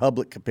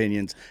public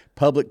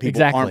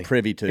people aren't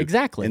privy to.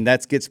 Exactly. And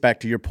that gets back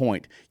to your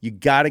point. You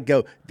got to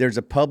go. There's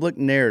a public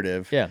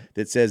narrative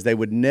that says they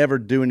would never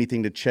do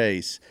anything to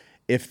Chase.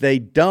 If they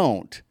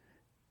don't,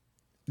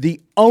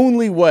 the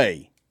only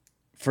way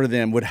for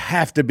them would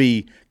have to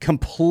be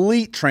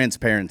complete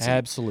transparency.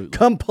 Absolutely.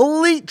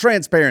 Complete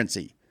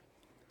transparency.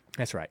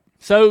 That's right.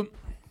 So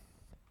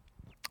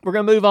we're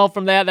going to move on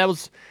from that. That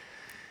was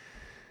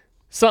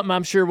something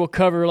I'm sure we'll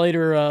cover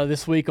later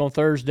this week on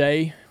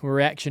Thursday.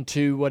 Reaction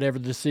to whatever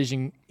the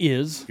decision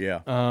is.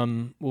 Yeah.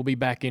 We'll be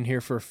back in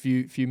here for a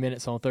few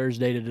minutes on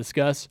Thursday to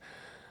discuss.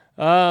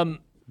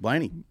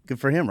 Blaney, good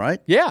for him, right?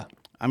 Yeah.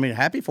 I mean,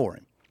 happy for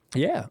him.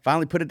 Yeah.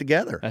 Finally put it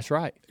together. That's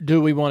right.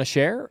 Do we want to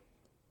share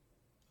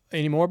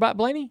any more about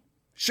Blaney?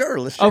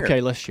 Sure, let's share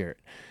it. Let's share it.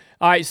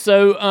 All right,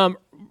 so I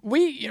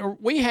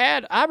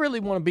really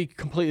want to be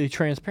completely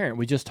transparent.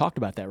 We just talked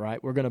about that,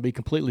 right? We're going to be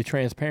completely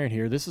transparent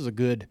here. This is a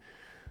good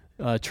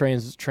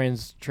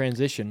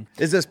transition.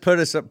 Is this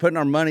putting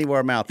our money where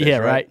our mouth is? Yeah,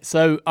 right.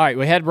 So, all right,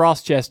 we had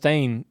Ross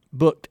Chastain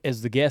booked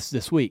as the guest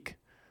this week.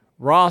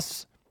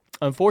 Ross,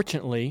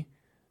 unfortunately,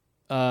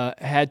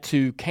 had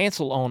to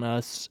cancel on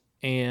us,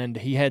 and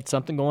he had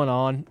something going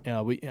on.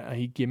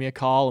 He gave me a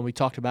call, and we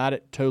talked about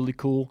it. Totally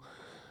cool.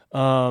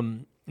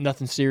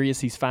 Nothing serious.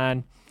 He's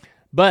fine.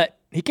 But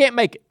he can't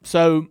make it.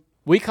 So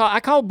I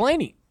called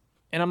Blaney,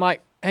 and I'm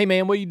like, hey,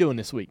 man, what are you doing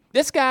this week?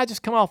 This guy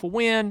just come off a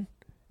win.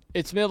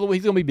 It's middle of the week.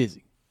 He's going to be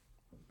busy.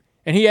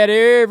 And he had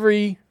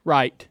every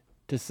right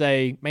to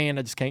say, man,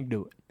 I just can't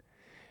do it.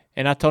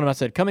 And I told him, I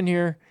said, come in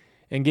here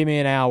and give me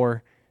an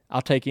hour.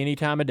 I'll take any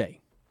time of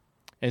day.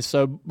 And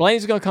so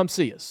Blaney's going to come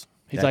see us.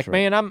 He's like,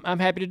 man, I'm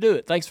happy to do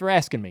it. Thanks for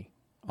asking me.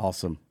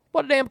 Awesome.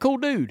 What a damn cool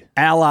dude.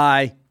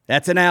 Ally.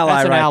 That's an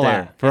ally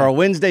there. For our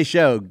Wednesday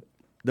show,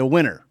 the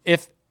winner.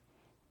 If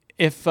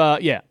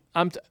there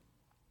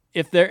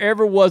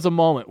ever was a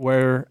moment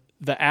where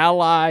the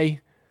Ally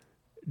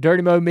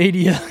Dirty Mo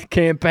Media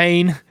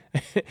campaign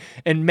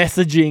and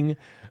messaging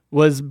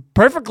was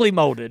perfectly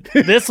molded,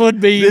 this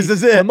would be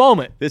the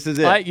moment. This is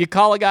it. Right? You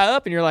call a guy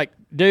up and you're like,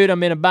 dude,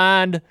 I'm in a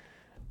bind.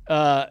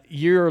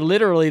 You're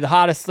literally the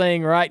hottest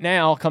thing right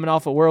now coming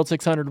off a World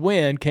 600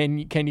 win. Can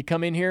you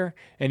come in here?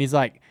 And he's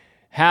like,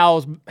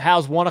 how's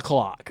 1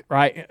 o'clock?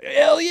 Right?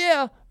 Hell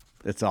yeah.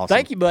 That's awesome.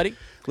 Thank you, buddy.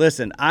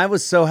 Listen, I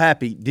was so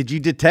happy. Did you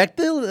detect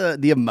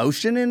the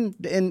emotion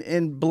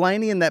in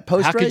Blaney in that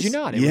post race? How could you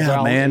not?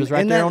 It was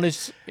right there on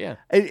his. Yeah.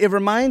 It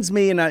reminds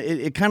me, and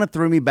it kind of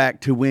threw me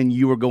back to when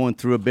you were going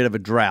through a bit of a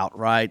drought,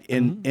 right?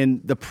 And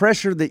the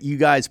pressure that you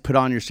guys put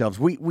on yourselves,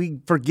 we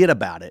forget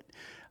about it.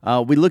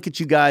 We look at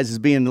you guys as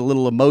being a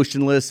little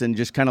emotionless and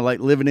just kind of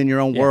like living in your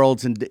own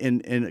worlds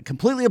and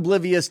completely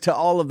oblivious to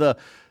all of the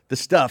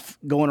stuff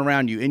going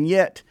around you, and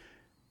yet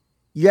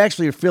you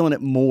actually are feeling it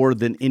more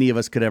than any of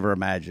us could ever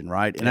imagine,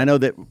 right? And I know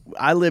that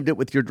I lived it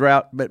with your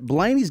drought, but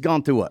Blaney's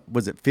gone through what?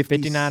 Was it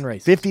 59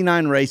 races?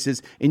 59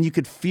 races, and you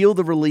could feel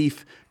the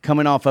relief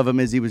coming off of him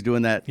as he was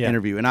doing that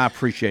interview, and I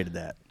appreciated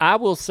that. I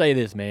will say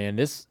this,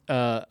 man.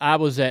 I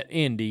was at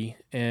Indy,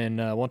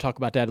 and I want to talk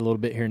about that a little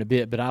bit here in a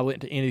bit, but I went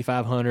to Indy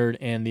 500,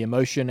 and the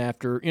emotion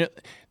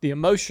the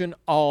emotion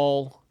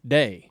all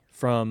day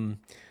from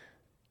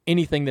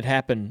anything that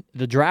happened,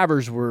 the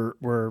drivers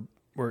were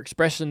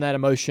expressing that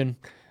emotion,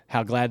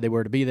 how glad they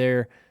were to be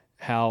there,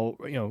 how,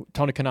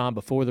 Tony Kanaan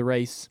before the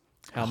race,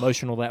 how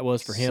emotional that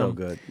was for him. So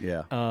good,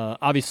 yeah.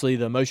 Obviously,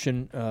 the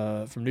emotion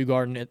from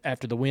Newgarden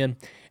after the win.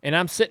 And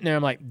I'm sitting there,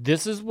 I'm like,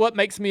 this is what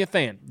makes me a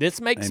fan. This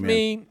makes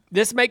me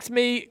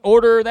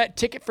order that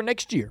ticket for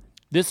next year.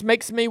 This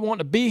makes me want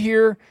to be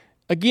here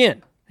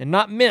again and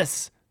not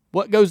miss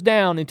what goes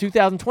down in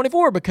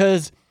 2024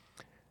 because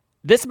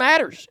this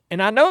matters.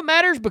 And I know it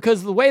matters because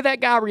of the way that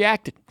guy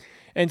reacted.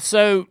 And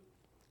so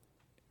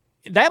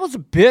that was a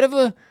bit of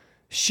a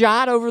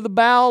shot over the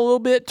bow a little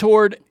bit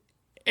toward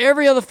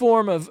every other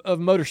form of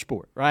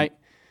motorsport, right?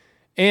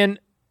 And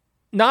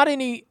not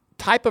any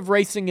type of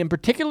racing in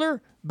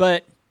particular,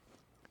 but,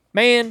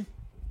 man,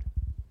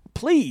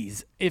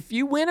 please, if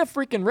you win a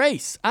freaking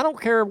race, I don't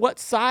care what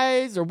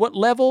size or what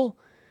level,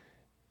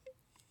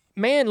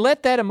 man,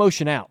 let that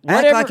emotion out.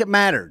 Act like it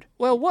mattered.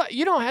 Well,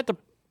 you don't have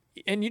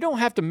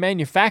to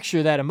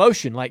manufacture that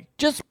emotion. Like,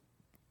 just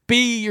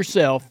be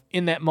yourself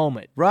in that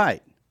moment.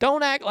 Right.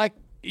 Don't act like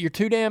you're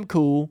too damn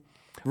cool.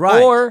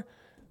 Right. Or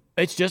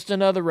it's just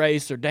another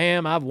race, or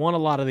damn, I've won a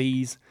lot of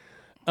these.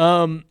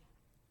 And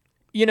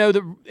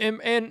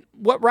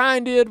what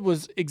Ryan did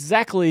was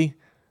exactly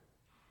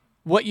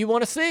what you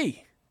want to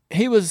see.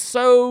 He was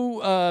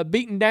so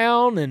beaten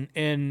down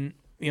and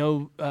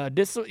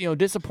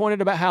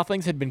disappointed about how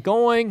things had been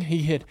going.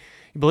 He had,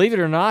 believe it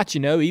or not,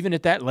 even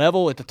at that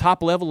level, at the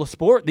top level of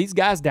sport, these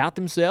guys doubt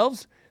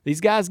themselves.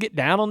 These guys get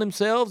down on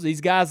themselves. These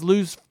guys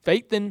lose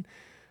faith in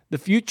the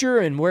future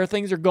and where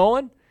things are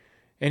going.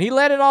 And he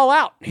let it all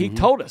out. He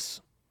told us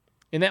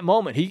in that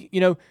moment.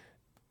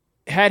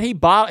 Had he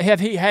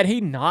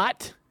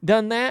not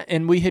done that,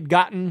 and we had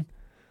gotten,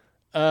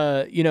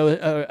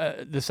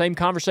 the same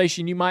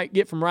conversation you might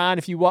get from Ryan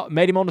if you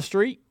met him on the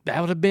street, that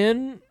would have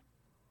been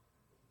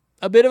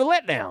a bit of a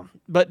letdown.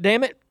 But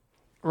damn it,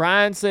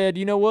 Ryan said,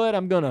 you know what? I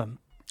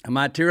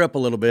might tear up a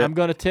little bit. I'm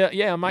going to tear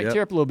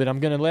up a little bit. I'm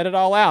going to let it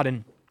all out,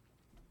 and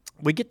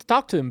we get to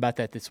talk to him about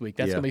that this week.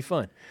 That's going to be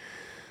fun.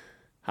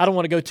 I don't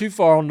want to go too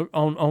far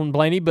on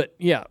Blaney, but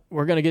yeah,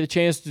 we're going to get a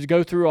chance to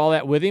go through all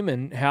that with him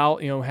and how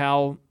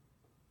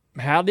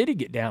did he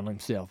get down on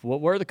himself?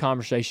 What were the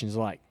conversations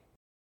like?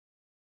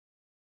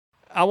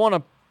 I want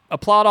to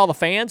applaud all the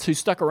fans who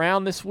stuck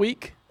around this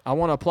week. I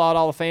want to applaud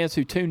all the fans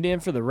who tuned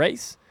in for the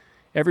race.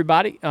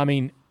 Everybody, I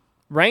mean,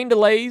 rain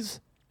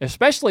delays,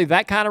 especially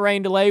that kind of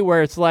rain delay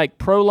where it's like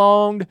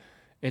prolonged,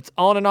 it's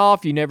on and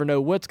off, you never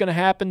know what's going to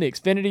happen, the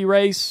Xfinity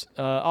race,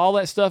 all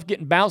that stuff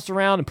getting bounced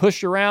around and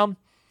pushed around.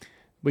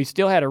 We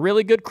still had a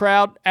really good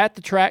crowd at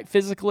the track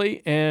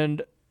physically,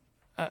 and,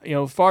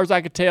 as far as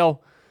I could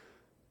tell,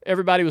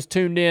 everybody was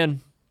tuned in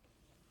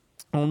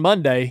on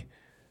Monday,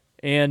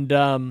 and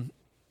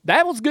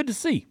that was good to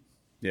see.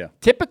 Yeah.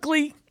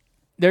 Typically,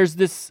 there's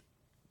this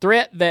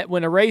threat that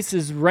when a race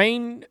is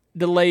rain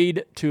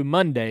delayed to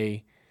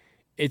Monday,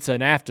 it's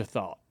an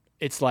afterthought.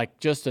 It's like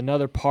just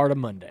another part of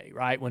Monday,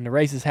 right? When the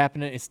race is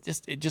happening,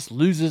 it just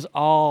loses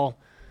all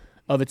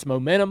of its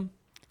momentum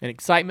and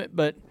excitement,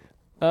 but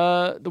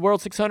the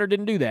World 600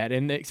 didn't do that,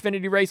 and the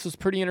Xfinity race was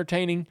pretty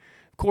entertaining.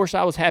 Of course,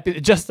 I was happy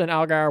that Justin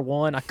Allgaier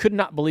won. I could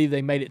not believe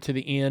they made it to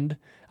the end.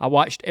 I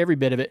watched every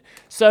bit of it.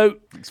 So,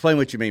 explain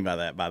what you mean by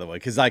that, by the way,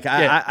 because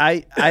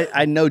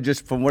I know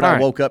just from what I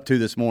woke up to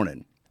this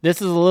morning.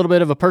 This is a little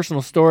bit of a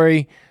personal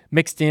story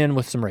mixed in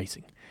with some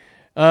racing.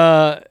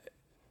 I'm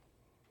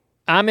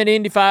at the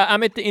Indy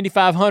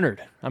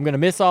 500. I'm going to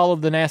miss all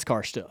of the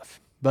NASCAR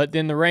stuff, but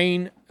then the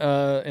rain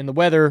and the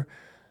weather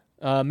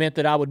meant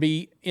that I would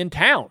be in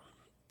town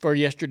for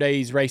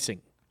yesterday's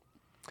racing.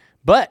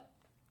 But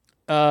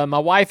my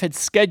wife had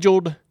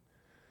scheduled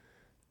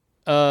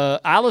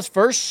Isla's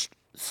first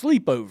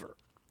sleepover.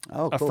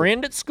 Oh, cool. A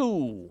friend at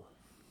school.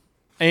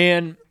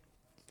 And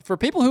for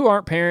people who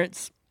aren't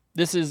parents,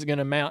 this isn't going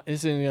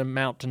to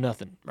amount to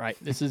nothing, right?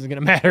 This isn't going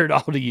to matter at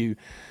all to you.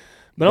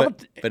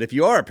 But if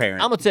you are a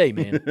parent, I'm going to tell you,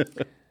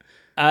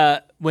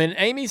 man. When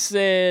Amy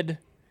said,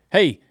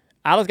 hey,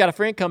 Isla's got a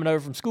friend coming over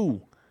from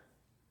school,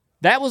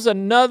 that was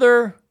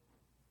another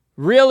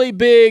really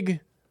big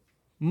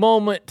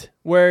moment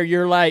where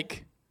you're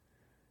like,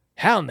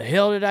 how in the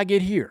hell did I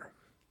get here?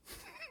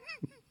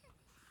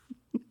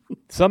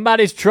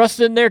 Somebody's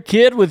trusting their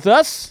kid with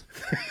us?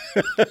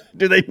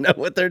 Do they know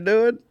what they're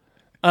doing?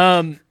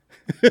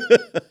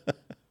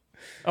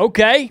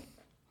 Okay.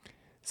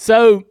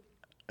 So,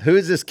 who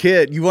is this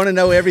kid? You want to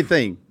know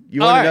everything.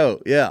 You want to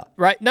know. Yeah.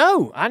 Right.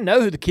 No, I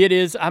know who the kid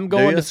is. I'm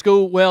going to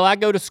school. Well, I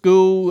go to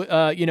school,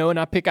 and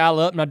I pick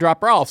Isla up and I drop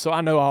her off. So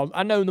I know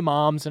the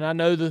moms and I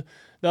know the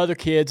other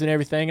kids and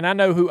everything. And I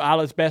know who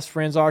Isla's best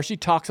friends are. She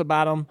talks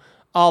about them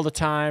all the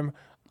time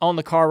on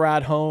the car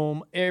ride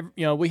home.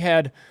 We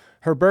had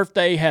her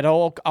birthday, had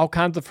all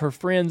kinds of her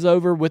friends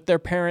over with their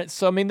parents.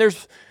 So, I mean,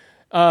 there's,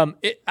 I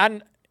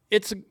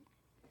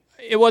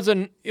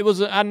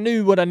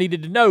knew what I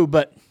needed to know,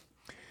 but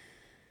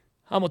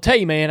I'm gonna tell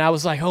you, man, I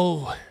was like,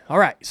 oh, all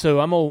right. So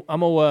I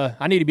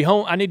need to be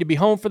home. I need to be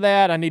home for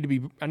that. I don't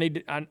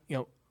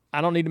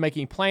need to make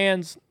any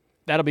plans.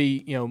 That'll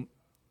be,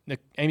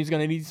 Amy's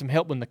gonna need some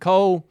help with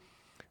Nicole.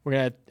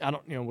 We're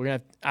gonna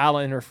have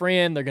Isla and her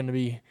friend. They're gonna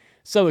be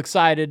so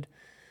excited,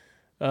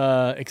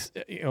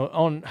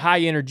 on high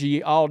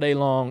energy all day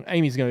long.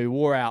 Amy's gonna be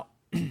wore out.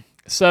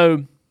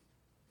 So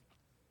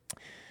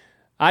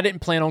I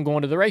didn't plan on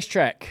going to the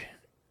racetrack.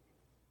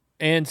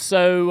 And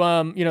so,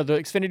 the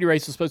Xfinity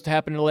race was supposed to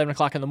happen at 11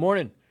 o'clock in the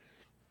morning.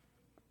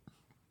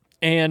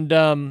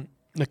 And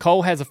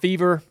Nicole has a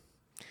fever,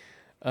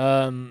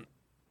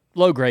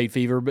 low-grade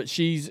fever, but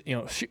she's,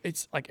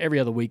 it's like every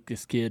other week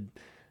this kid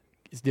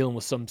is dealing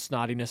with some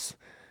snottiness.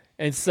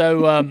 And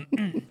so I'm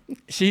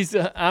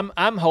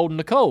holding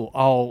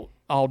Nicole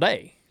all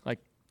day, like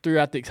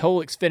throughout the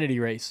whole Xfinity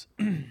race.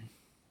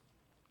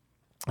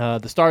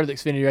 The start of the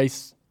Xfinity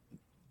race,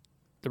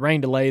 the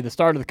rain delay, the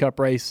start of the Cup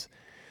race.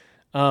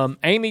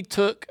 Amy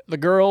took the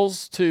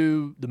girls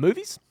to the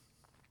movies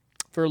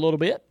for a little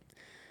bit.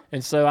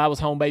 And so I was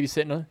home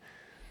babysitting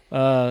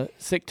a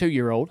sick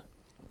 2-year-old.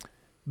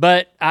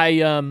 But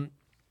I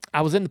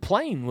was in the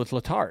plane with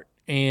Letarte,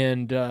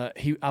 and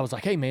I was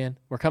like, hey, man,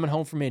 we're coming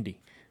home from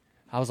Indy.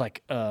 I was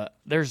like,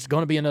 there's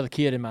going to be another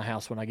kid in my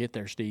house when I get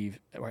there, Steve,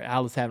 where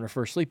Alice having her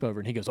first sleepover.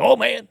 And he goes, oh,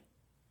 man,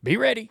 be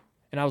ready.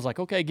 And I was like,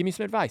 okay, give me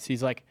some advice.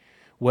 He's like,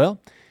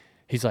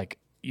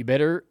 you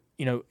better,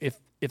 if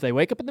they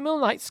wake up in the middle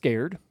of the night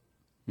scared,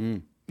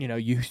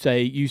 you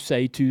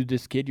say to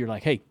this kid, you're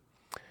like, hey,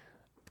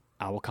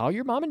 I will call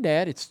your mom and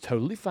dad. It's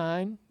totally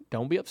fine.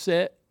 Don't be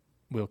upset.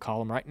 We'll call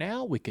them right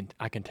now.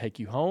 I can take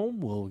you home.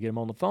 We'll get them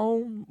on the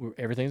phone.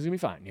 Everything's gonna be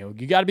fine. You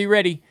got to be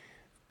ready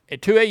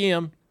at 2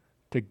 a.m.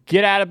 to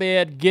get out of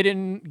bed, get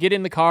in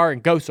the car,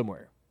 and go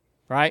somewhere,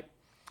 right?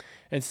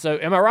 And so,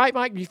 am I right,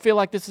 Mike? Do you feel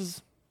like this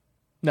is?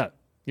 No,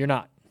 you're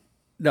not.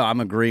 No, I'm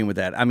agreeing with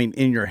that. I mean,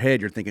 in your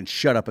head, you're thinking,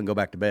 "Shut up and go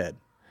back to bed."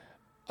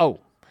 Oh,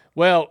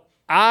 well,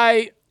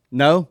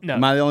 No. No.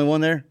 Am I the only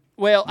one there?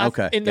 Well,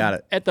 okay, got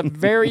it. At the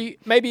very,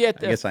 maybe at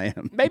the, I guess I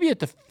am. Maybe at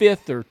the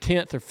 5th or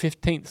 10th or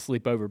 15th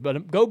sleepover.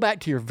 But go back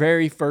to your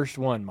very first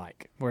one,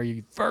 Mike, where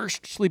you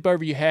first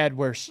sleepover you had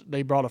where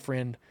they brought a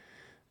friend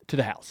to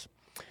the house.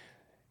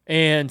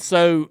 And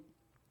so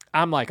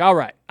I'm like, all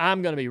right,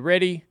 I'm going to be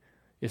ready.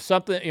 If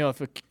something,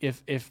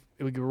 if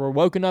we were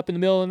woken up in the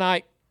middle of the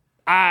night,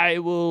 I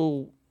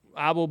will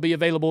be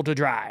available to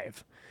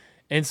drive.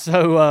 And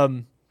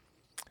so,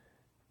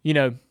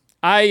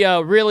 I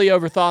really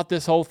overthought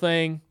this whole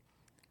thing.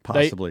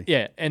 Possibly.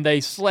 And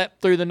they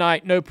slept through the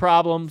night, no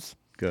problems.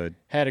 Good.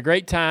 Had a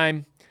great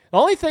time. The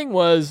only thing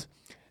was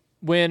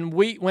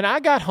when I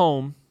got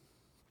home,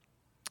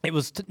 it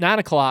was 9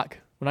 o'clock.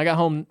 When I got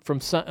home from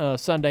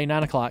Sunday,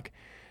 9 o'clock,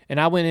 and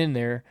I went in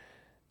there,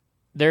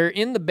 they're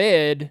in the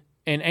bed,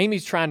 and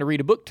Amy's trying to read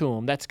a book to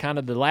them. That's kind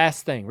of the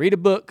last thing. Read a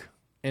book,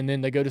 and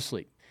then they go to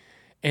sleep.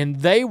 And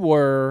they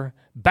were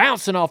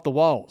bouncing off the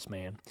walls,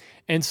 man.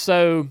 And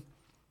so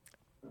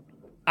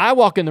I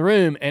walk in the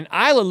room, and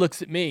Isla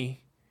looks at me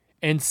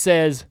and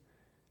says,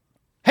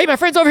 hey, my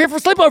friend's over here for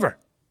sleepover.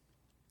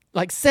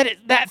 Like, said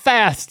it that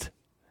fast.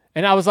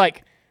 And I was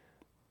like,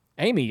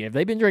 Amy, have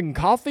they been drinking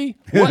coffee?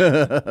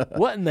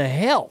 What in the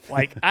hell?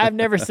 Like, I've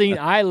never seen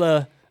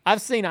Isla.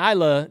 I've seen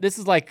Isla. This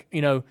is like,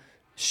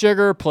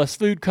 sugar plus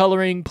food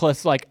coloring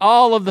plus like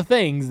all of the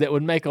things that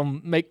would make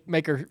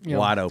her,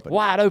 wide open.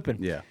 Wide open.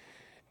 Yeah.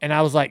 And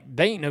I was like,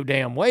 they ain't no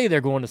damn way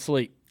they're going to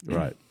sleep.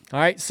 Right. All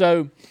right.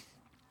 So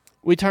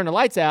we turn the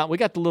lights out. We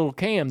got the little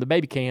cam, the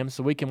baby cam,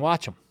 so we can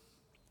watch them.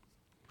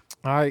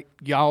 All right,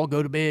 y'all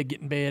go to bed,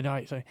 get in bed. All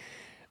right, so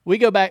we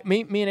go back.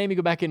 Me and Amy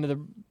go back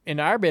into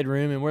our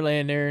bedroom, and we're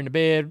laying there in the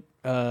bed.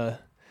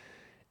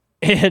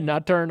 And I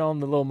turn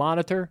on the little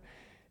monitor,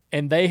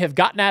 and they have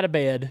gotten out of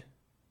bed,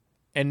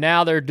 and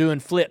now they're doing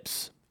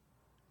flips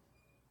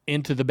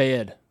into the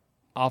bed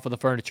off of the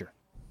furniture.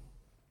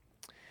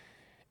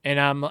 And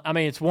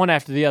it's one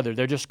after the other.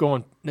 They're just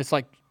going. It's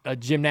like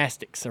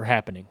gymnastics are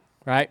happening,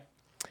 right?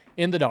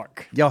 In the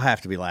dark. Y'all have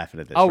to be laughing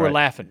at this. Oh, right? We're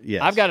laughing.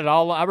 Yes. I've got it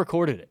all. I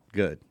recorded it.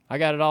 Good. I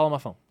got it all on my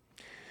phone.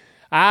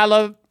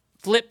 Isla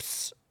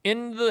flips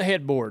into the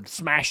headboard,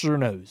 smashes her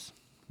nose.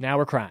 Now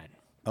we're crying.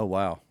 Oh,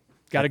 wow.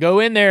 Got to go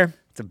in there.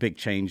 It's a big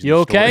change. You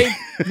okay?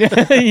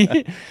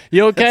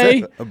 You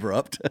okay?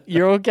 Abrupt.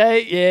 You're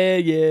okay?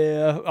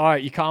 Yeah. All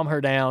right, you calm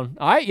her down.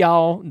 All right,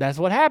 y'all. That's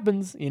what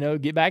happens.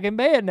 Get back in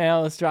bed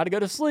now. Let's try to go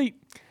to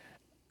sleep.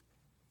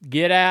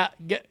 Get out.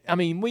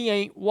 We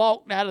ain't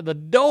walked out of the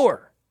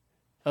door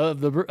of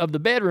the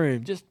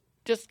bedroom.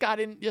 Just got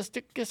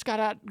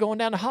out going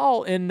down the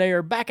hall, and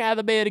they're back out of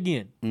the bed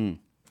again.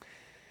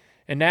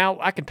 And now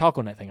I can talk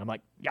on that thing. I'm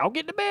like, y'all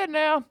get to bed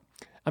now.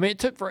 It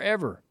took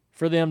forever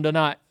for them to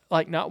not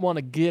want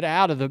to get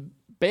out of the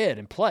bed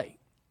and play.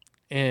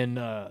 And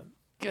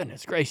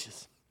goodness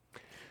gracious.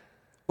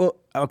 Well,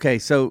 okay,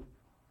 so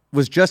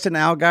was Justin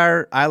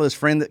Allgaier Isla's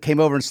friend that came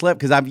over and slept?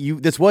 Because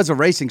this was a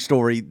racing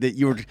story that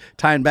you were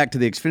tying back to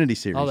the Xfinity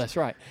series. Oh, that's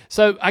right.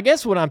 So I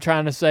guess what I'm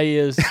trying to say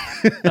is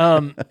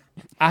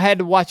I had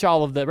to watch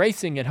all of the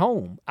racing at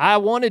home. I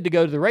wanted to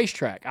go to the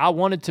racetrack. I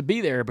wanted to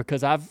be there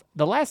because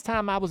the last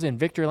time I was in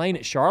Victory Lane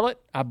at Charlotte,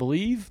 I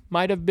believe,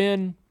 might have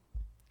been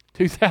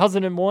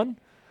 2001.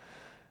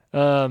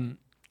 And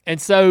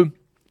so,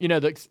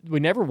 we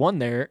never won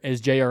there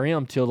as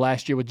JRM till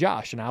last year with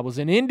Josh, and I was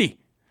in Indy.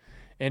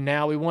 And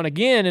now we won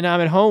again, and I'm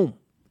at home.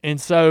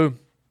 And so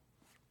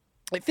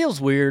it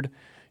feels weird,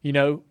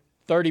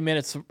 30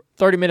 minutes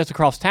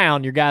across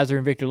town, your guys are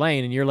in Victory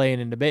Lane, and you're laying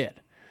in the bed.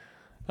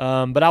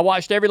 But I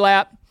watched every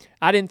lap.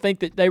 I didn't think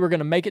that they were going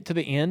to make it to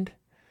the end.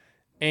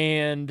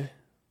 And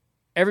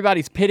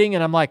everybody's pitting,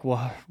 and I'm like,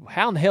 well,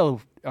 how in the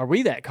hell are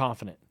we that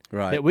confident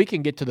that we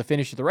can get to the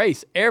finish of the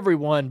race?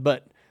 Everyone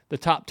but the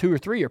top 2 or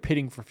 3 are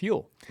pitting for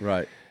fuel.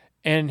 Right.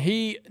 And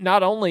he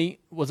not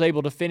only was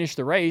able to finish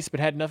the race, but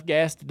had enough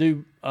gas to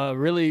do a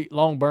really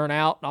long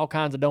burnout and all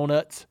kinds of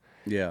donuts.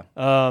 Yeah.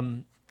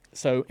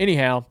 So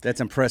anyhow.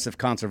 That's impressive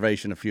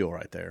conservation of fuel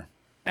right there.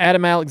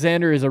 Adam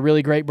Alexander is a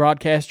really great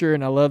broadcaster,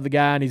 and I love the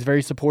guy, and he's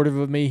very supportive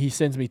of me. He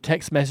sends me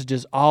text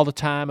messages all the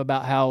time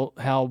about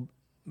how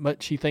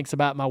much he thinks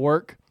about my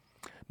work.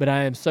 But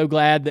I am so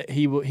glad that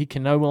he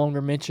can no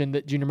longer mention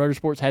that Junior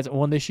Motorsports hasn't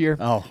won this year.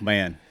 Oh,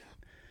 man.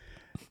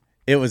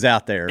 It was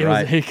out there,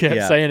 right? He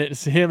kept saying it.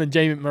 Him and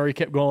Jamie McMurray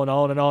kept going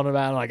on and on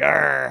about it, like,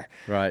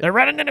 right. They're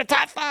running in the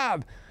top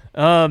 5.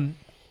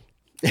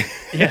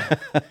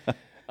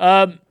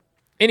 Yeah.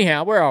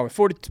 Anyhow, where are we?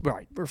 40.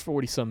 Right, we're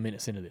 40-some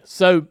minutes into this.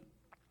 So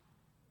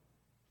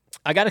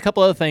I got a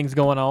couple other things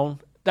going on.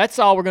 That's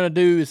all we're going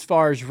to do as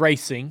far as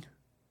racing.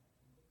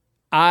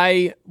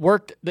 I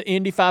worked the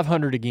Indy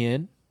 500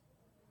 again,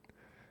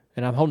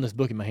 and I'm holding this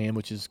book in my hand,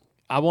 which is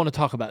I want to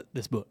talk about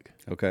this book.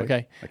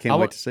 Okay. I can't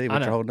wait to see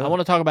what you're holding up. I want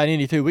to talk about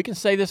Indy too. We can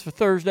save this for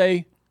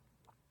Thursday.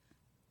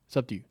 It's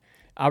up to you.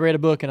 I read a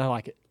book and I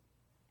like it.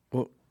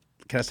 Well,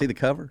 can I see the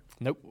cover?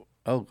 Nope.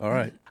 Oh, all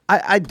right.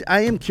 I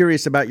am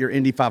curious about your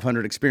Indy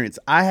 500 experience.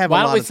 Why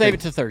don't we save it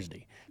to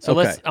Thursday? So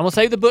I'm going to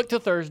save the book to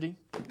Thursday.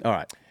 All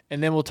right.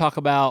 And then we'll talk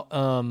about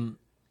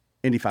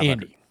Indy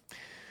 500.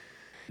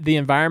 The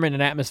environment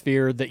and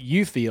atmosphere that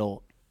you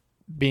feel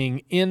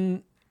being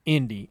in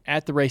Indy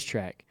at the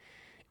racetrack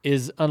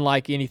is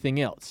unlike anything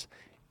else.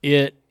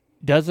 It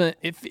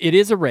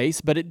is a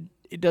race, but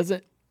it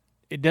doesn't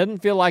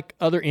feel like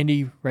other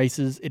Indy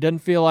races. It doesn't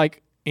feel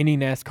like any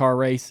NASCAR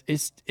race.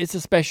 It's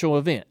a special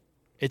event.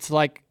 It's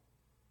like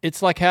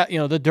how,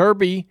 the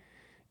Derby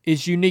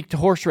is unique to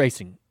horse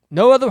racing.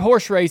 No other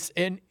horse race,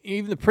 and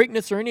even the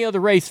Preakness or any other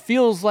race,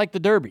 feels like the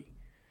Derby.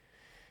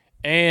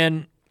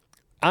 And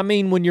I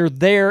mean, when you're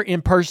there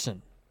in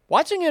person,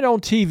 watching it on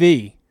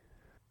TV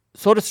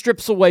sort of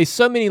strips away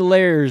so many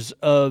layers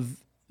of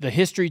the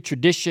history,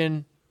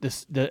 tradition,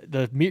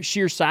 the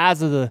sheer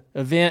size of the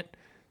event.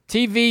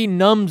 TV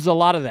numbs a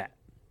lot of that.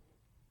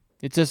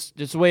 It's just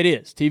the way it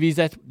is. TV's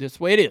that's the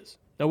way it is.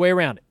 No way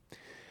around it.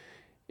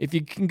 If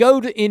you can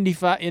go to the Indy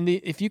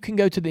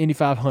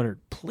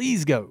 500,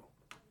 please go.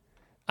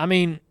 I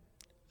mean,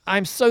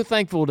 I'm so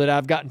thankful that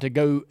I've gotten to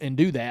go and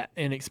do that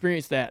and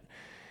experience that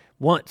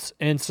once.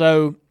 And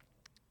so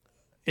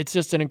it's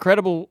just an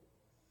incredible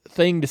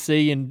thing to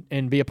see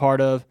and be a part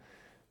of.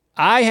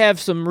 I have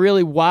some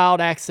really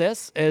wild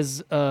access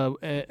as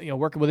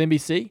working with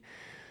NBC.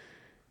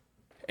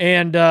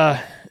 And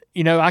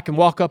I can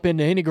walk up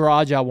into any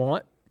garage I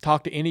want,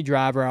 talk to any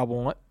driver I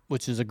want,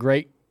 which is a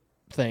great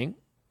thing.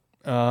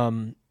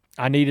 I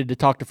needed to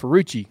talk to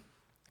Ferrucci.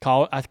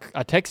 I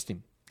texted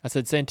him. I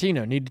said,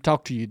 Santino, need to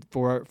talk to you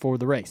for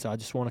the race. I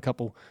just want a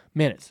couple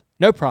minutes.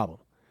 No problem.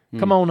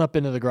 Come on up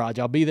into the garage.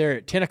 I'll be there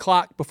at 10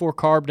 o'clock before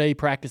carb day,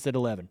 practice at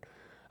 11.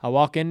 I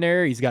walk in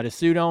there. He's got his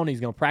suit on. He's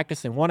going to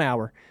practice in 1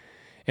 hour.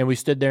 And we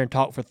stood there and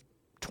talked for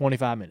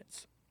 25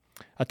 minutes.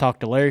 I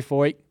talked to Larry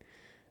Foyt,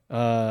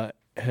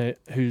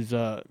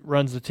 who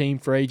runs the team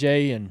for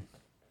AJ, and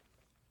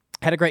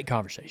had a great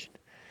conversation.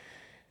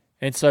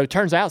 And so it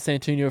turns out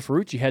Santino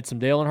Ferrucci had some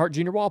Dale Earnhardt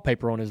Jr.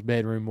 wallpaper on his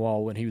bedroom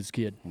wall when he was a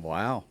kid.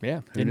 Wow.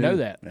 Yeah, didn't know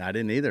that. I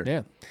didn't either.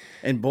 Yeah.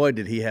 And boy,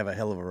 did he have a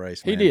hell of a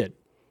race, man. He did.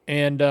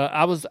 And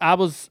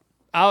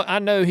I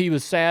know he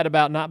was sad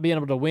about not being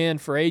able to win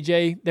for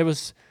AJ. There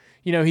was,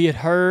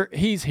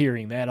 he's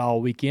hearing that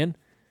all weekend.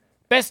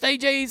 Best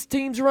AJ's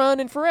team's run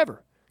in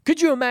forever.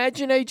 Could you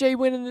imagine AJ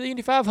winning the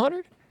Indy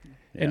 500?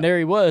 Yeah. And there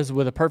he was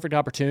with a perfect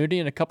opportunity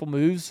and a couple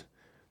moves,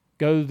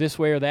 go this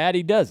way or that.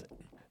 He does it.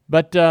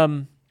 But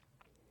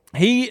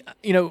he's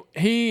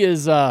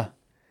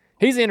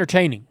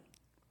entertaining.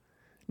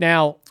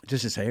 Now,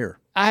 just his hair.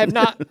 I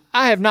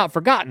have not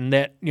forgotten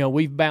that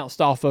we've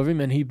bounced off of him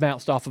and he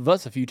bounced off of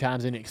us a few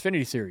times in the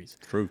Xfinity Series.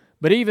 True.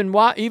 But even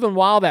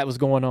while that was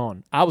going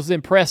on, I was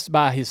impressed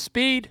by his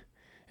speed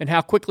and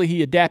how quickly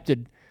he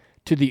adapted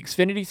to the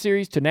Xfinity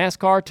Series, to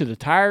NASCAR, to the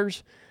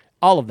tires,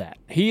 all of that.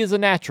 He is a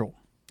natural.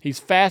 He's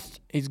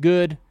fast. He's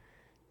good,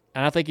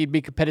 and I think he'd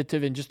be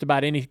competitive in just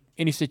about any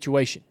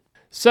situation.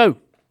 So,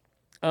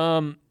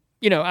 I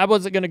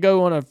wasn't going to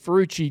go on a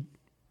Ferrucci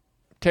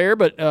tear,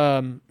 but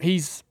I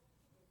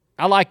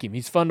like him.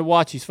 He's fun to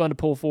watch. He's fun to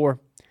pull for.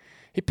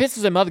 He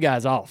pisses them other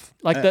guys off,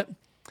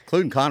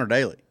 including Connor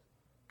Daly.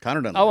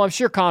 Connor doesn't. I'm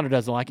sure Connor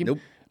doesn't like him.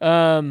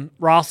 Nope.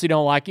 Rossi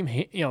don't like him.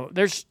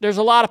 There's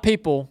a lot of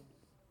people,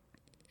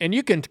 and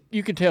you can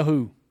tell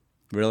who.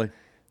 Really?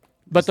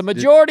 But the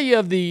majority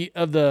of the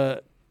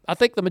I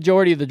think the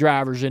majority of the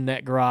drivers in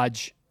that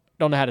garage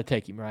don't know how to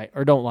take him, right?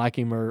 Or don't like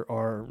him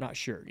or not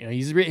sure.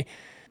 He's really,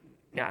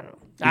 I don't know.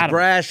 He's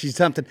brash. He's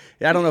something.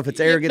 I don't know if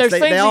it's arrogance.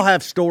 They all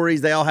have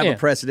stories. They all have a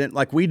precedent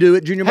like we do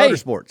at Junior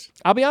Motorsports.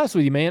 I'll be honest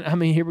with you, man. I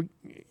mean,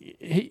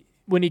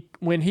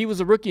 when he was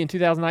a rookie in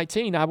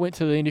 2019, I went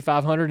to the Indy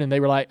 500 and they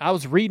were like, I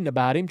was reading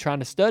about him, trying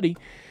to study,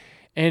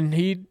 and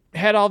he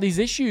had all these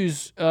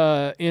issues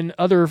in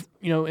other,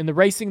 in the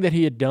racing that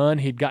he had done.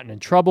 He'd gotten in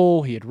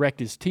trouble. He had wrecked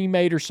his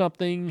teammate or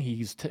something.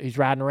 He's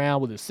riding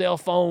around with his cell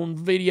phone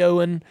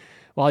videoing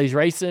while he's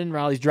racing,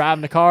 while he's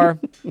driving the car.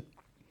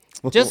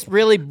 Just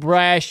really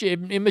brash,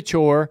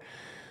 immature.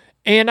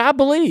 And I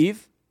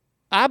believe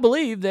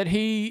that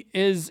he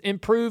is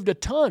improved a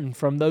ton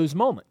from those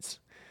moments.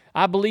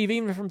 I believe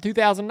even from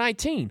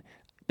 2019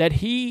 that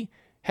he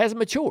has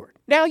matured.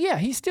 Now, yeah,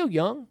 he's still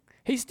young.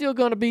 He's still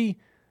going to be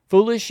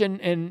foolish and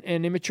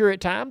immature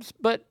at times,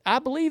 but I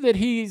believe that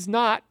he's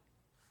not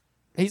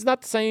the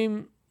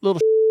same little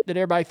that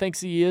everybody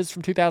thinks he is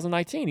from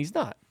 2019. He's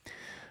not.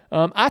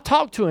 I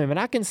talked to him, and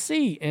I can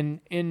see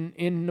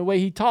in the way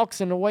he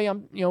talks and the way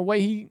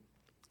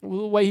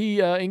way he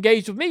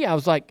engaged with me. I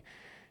was like,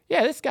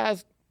 yeah, this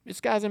guy's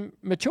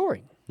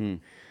maturing.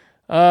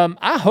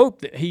 I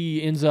hope that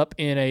he ends up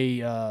in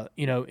a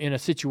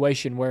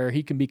situation where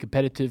he can be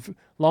competitive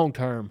long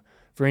term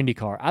for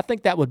IndyCar. I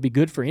think that would be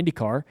good for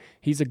IndyCar.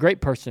 He's a great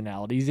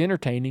personality. He's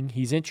entertaining.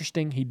 He's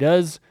interesting. He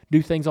does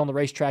do things on the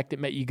racetrack that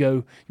make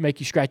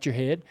you scratch your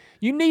head.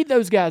 You need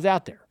those guys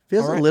out there.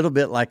 Feels a little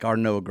bit like our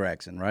Noah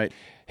Gragson, right?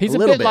 He's a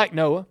bit like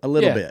Noah. A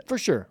little bit. For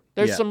sure.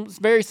 There's some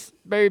very,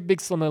 very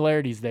big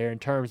similarities there in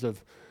terms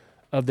of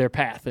their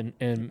path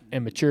and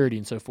maturity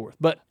and so forth.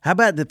 But how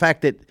about the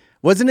fact that,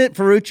 wasn't it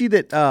Ferrucci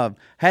that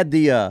had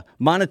the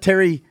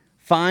monetary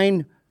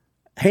fine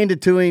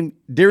handed to him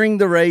during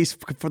the race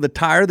for the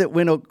tire that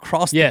went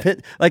across the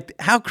pit? Like,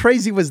 how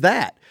crazy was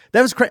that?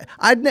 That was crazy.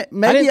 I didn't think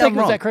it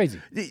was that crazy.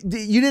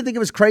 You didn't think it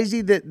was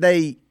crazy that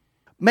they...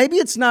 Maybe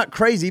it's not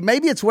crazy.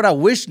 Maybe it's what I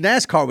wish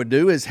NASCAR would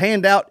do, is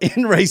hand out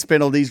in-race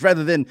penalties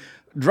rather than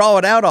draw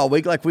it out all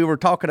week like we were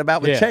talking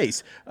about with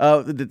Chase.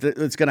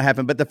 It's going to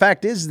happen. But the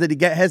fact is that he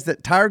has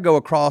that tire go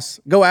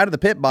out of the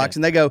pit box,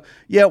 and they go,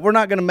 yeah, we're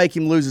not going to make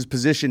him lose his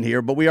position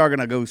here, but we are going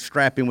to go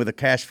scrap him with a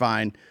cash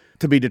fine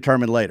to be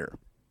determined later.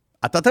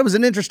 I thought that was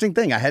an interesting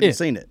thing. I hadn't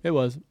seen it. It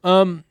was.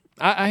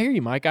 I hear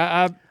you, Mike.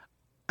 I'm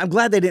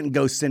glad they didn't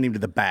go send him to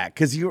the back,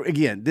 because Hinch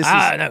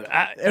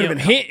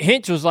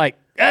was like,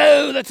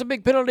 oh, that's a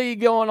big penalty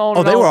going on.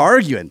 Oh, they were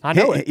arguing. I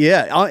know it.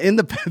 Yeah,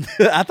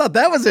 I thought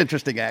that was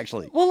interesting,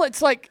 actually. Well,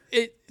 it's like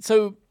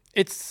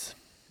it's.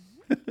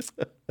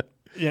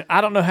 Yeah,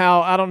 I don't know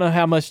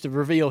how much to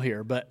reveal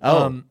here, but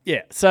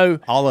yeah. So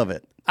all of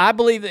it. I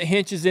believe that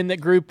Hinch is in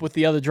that group with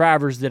the other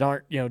drivers that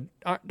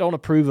don't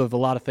approve of a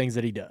lot of things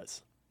that he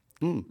does.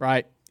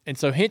 Right, and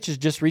so Hinch is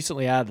just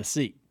recently out of the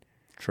seat.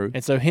 True.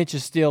 And so Hinch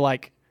is still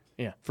like,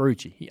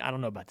 Ferrucci. I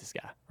don't know about this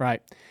guy,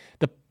 right?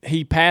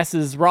 He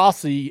passes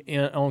Rossi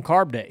on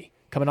Carb Day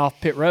coming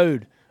off pit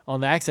road on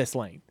the access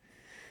lane.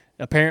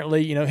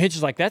 Apparently, Hinch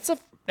is like, that's a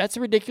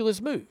ridiculous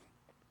move.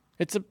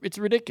 It's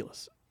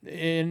ridiculous,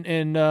 and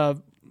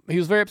he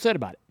was very upset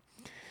about it.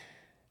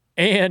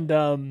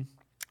 And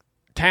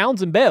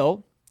Townsend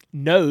Bell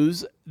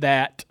knows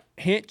that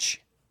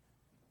Hinch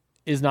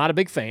is not a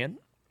big fan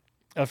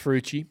of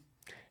Ferrucci,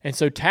 and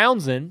so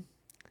Townsend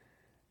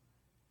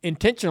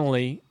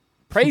intentionally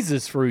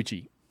praises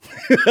Ferrucci.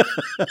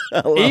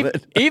 I love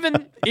it.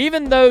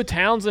 even though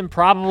Townsend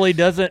probably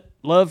doesn't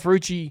love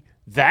Ferrucci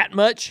that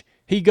much,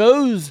 he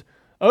goes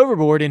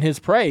overboard in his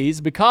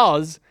praise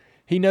because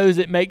he knows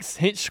it makes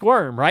Hinch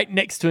squirm right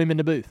next to him in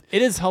the booth.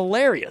 It is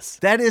hilarious.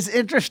 That is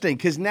interesting,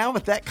 because now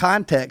with that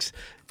context,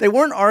 they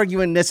weren't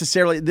arguing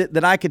necessarily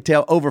that I could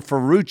tell over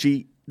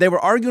Ferrucci. They were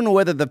arguing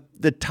whether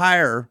the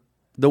tire,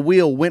 the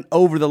wheel, went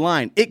over the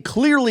line. It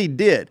clearly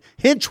did.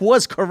 Hinch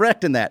was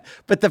correct in that.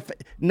 But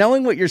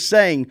knowing what you're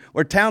saying,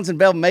 where Townsend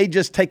Bell may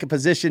just take a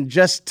position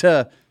just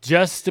to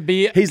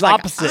be he's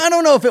opposite. Like, I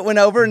don't know if it went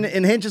over.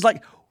 And Hinch is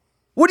like,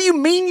 what do you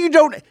mean you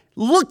don't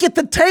look at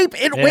the tape?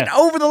 It went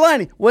over the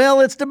line. Well,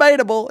 it's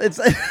debatable.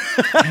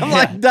 I'm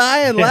like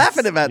dying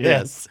laughing about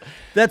this.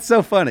 That's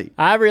so funny.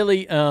 I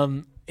really,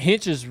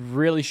 Hinch is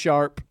really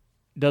sharp,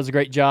 does a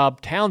great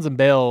job. Townsend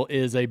Bell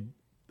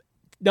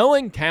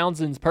knowing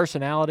Townsend's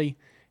personality,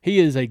 he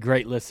is a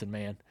great listen,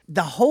 man.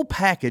 The whole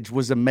package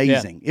was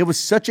amazing. It was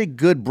such a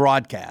good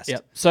broadcast.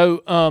 Yep.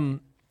 So,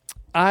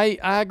 I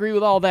agree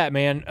with all that,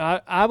 man.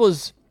 I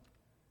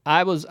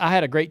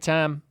had a great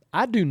time.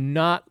 I do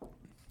not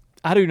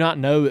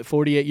know at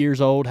 48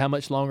 years old how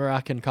much longer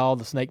I can call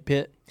the snake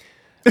pit.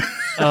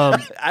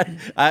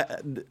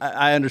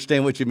 I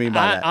understand what you mean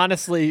by that.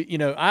 Honestly,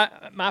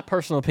 my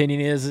personal opinion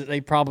is that they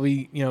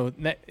probably,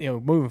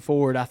 moving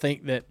forward, I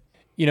think that,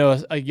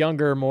 a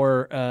younger,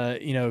 more,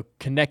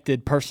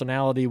 connected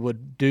personality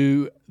would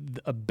do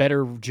a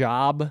better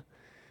job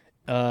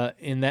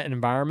in that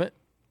environment.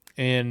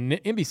 And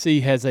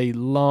NBC has a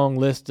long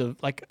list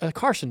of, like,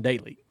 Carson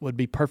Daly would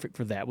be perfect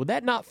for that. Would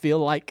that not feel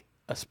like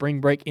a spring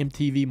break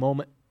MTV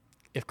moment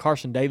if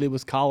Carson Daly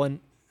was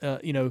calling,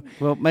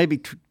 Well,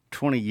 maybe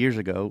 20 years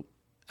ago,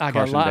 I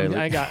got a lot.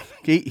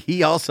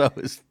 He also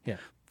is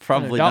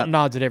probably Dalton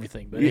nods at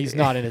everything, but he's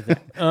not in it.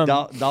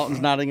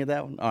 Dalton's nodding at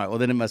that one? All right, well,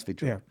 then it must be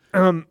true. Yeah.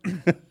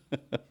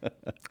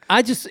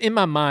 I just, in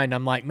my mind,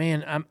 I'm like,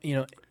 man,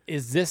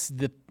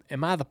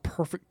 am I the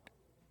perfect?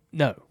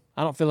 No,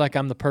 I don't feel like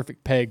I'm the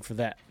perfect peg for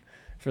that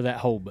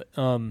hole. But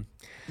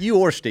you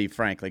or Steve,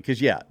 frankly,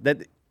 because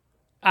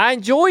I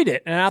enjoyed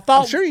it, and I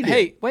thought, I'm sure you did.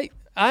 Hey, wait,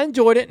 I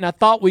enjoyed it, and I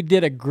thought we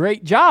did a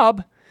great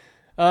job.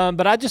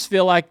 But I just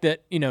feel like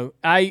that,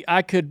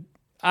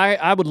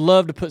 I would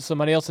love to put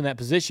somebody else in that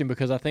position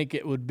because I think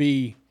it would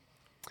be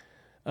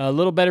a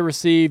little better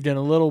received and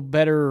a little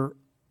better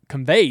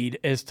conveyed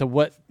as to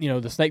what,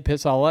 the snake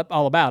pit's all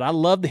about. I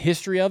love the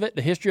history of it.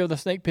 The history of the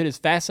snake pit is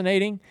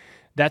fascinating.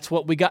 That's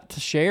what we got to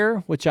share,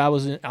 which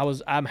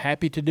I'm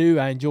happy to do.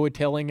 I enjoy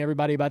telling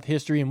everybody about the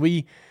history, and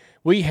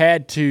we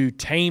had to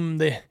tame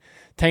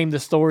the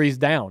stories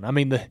down. I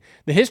mean, the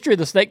history of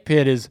the snake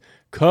pit is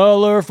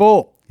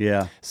colorful.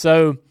 Yeah.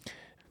 So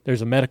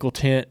there's a medical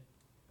tent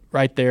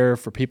right there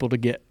for people to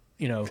get,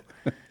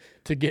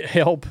 to get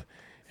help.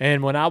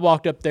 And when I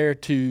walked up there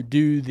to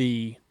do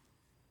the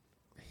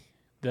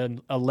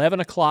 11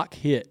 o'clock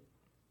hit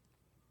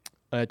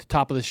at the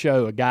top of the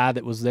show, a guy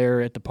that was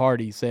there at the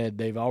party said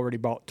they've already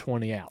brought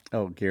 20 out.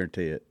 Oh,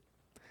 guarantee it.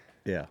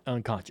 Yeah.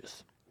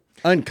 Unconscious.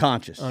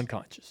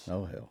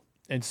 Oh, hell.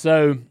 And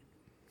so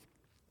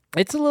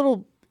it's a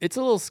little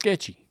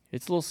sketchy.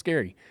 It's a little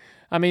scary.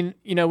 I mean,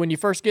 when you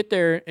first get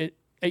there at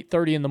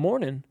 8:30 in the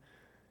morning,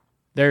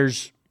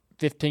 there's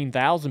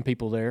 15,000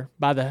 people there.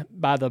 By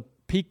the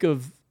peak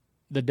of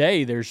the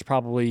day, there's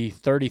probably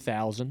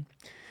 30,000.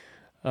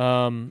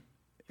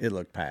 It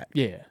looked packed.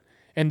 Yeah.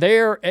 And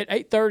there at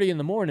 8:30 in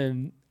the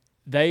morning,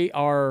 they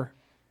are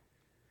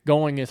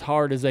going as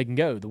hard as they can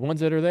go. The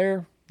ones that are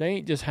there, they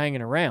ain't just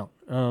hanging around.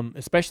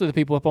 Especially the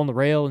people up on the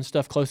rail and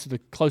stuff close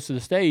to the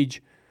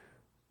stage,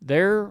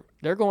 they're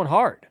going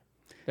hard.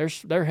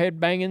 They're head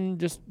banging,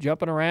 just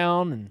jumping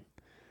around and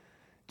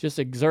just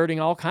exerting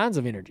all kinds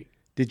of energy.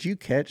 Did you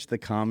catch the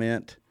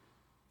comment?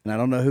 And I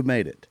don't know who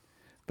made it,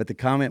 but the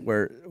comment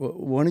where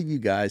one of you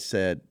guys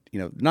said,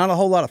 not a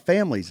whole lot of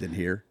families in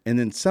here, and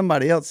then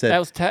somebody else said that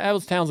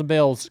was Townsend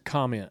Bell's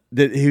comment.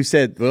 Who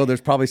said, well, there's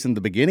probably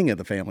the beginning of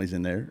the families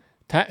in there.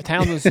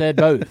 Townsend said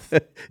both.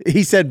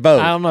 He said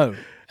both. I don't know.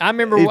 I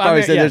remember. He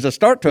probably said there's a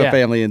start to a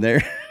family in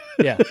there.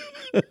 Yeah.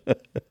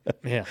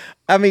 Yeah.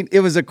 I mean,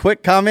 it was a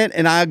quick comment,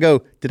 and I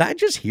go, did I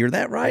just hear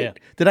that right? Yeah.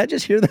 Did I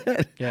just hear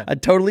that? Yeah. I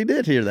totally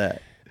did hear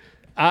that.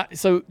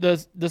 So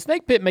the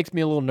snake pit makes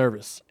me a little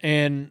nervous,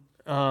 and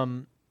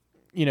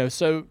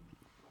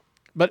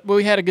but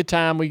we had a good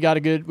time. We got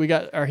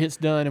our hits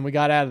done, and we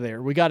got out of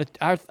there. We got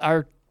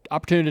our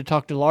opportunity to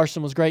talk to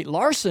Larson was great.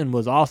 Larson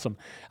was awesome.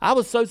 I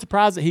was so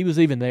surprised that he was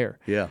even there.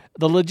 Yeah.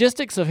 The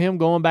logistics of him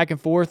going back and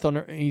forth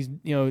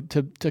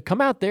to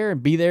come out there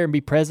and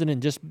be present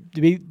and just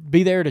be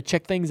there to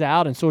check things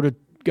out and sort of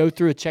go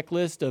through a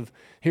checklist of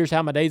here's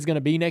how my day's going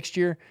to be next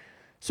year.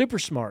 Super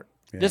smart.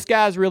 Yeah. This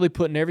guy's really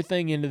putting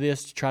everything into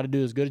this to try to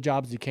do as good a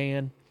job as he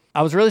can.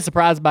 I was really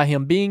surprised by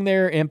him being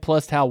there, and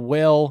plus how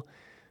well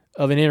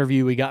of an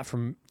interview we got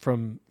from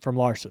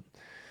Larson.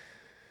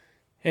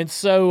 And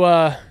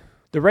so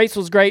the race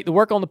was great. The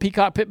work on the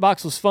Peacock pit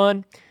box was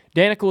fun.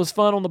 Danica was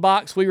fun on the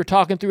box. We were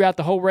talking throughout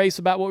the whole race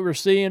about what we were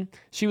seeing.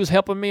 She was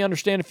helping me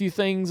understand a few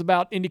things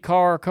about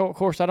IndyCar. Of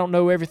course, I don't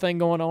know everything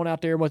going on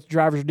out there, what the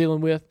drivers are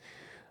dealing with.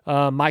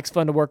 Mike's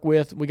fun to work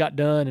with. We got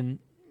done and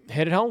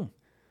headed home.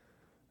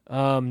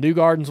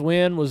 Newgarden's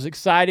win was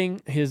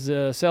exciting. His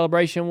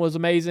celebration was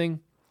amazing.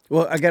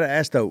 Well, I got to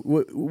ask, though,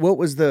 what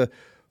was the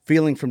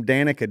feeling from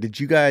Danica? Did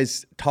you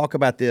guys talk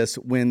about this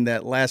when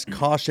that last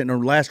caution or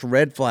last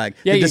red flag,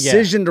 the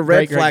decision to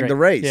red flag the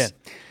race? Yeah.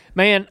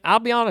 Man, I'll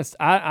be honest.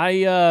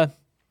 I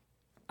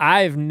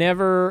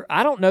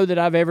don't know that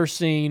I've ever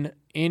seen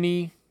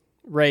any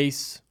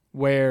race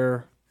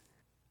where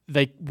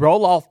they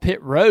roll off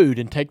pit road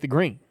and take the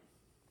green.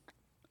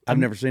 I've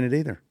never seen it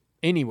either.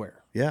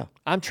 Anywhere. Yeah.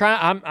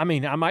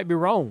 I might be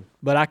wrong,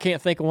 but I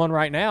can't think of one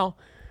right now.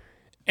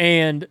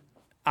 And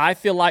I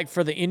feel like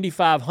for the Indy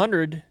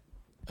 500,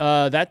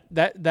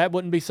 that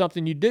wouldn't be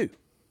something you do.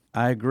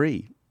 I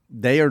agree.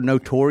 They are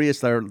notorious.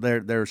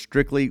 They're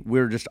strictly,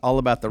 we're just all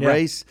about the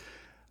race.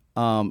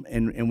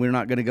 And we're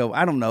not going to go,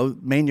 I don't know,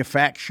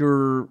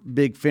 manufacture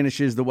big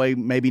finishes the way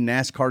maybe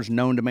NASCAR's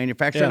known to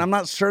manufacture. Yeah. And I'm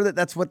not sure that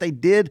that's what they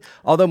did,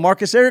 although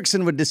Marcus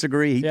Ericsson would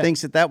disagree. He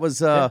thinks that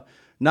was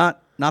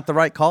not the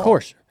right call.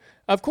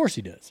 Of course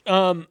he does.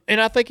 And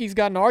I think he's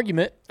got an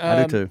argument.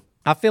 I do too.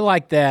 I feel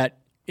like that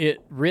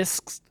it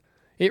risks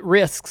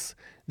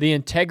the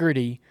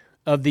integrity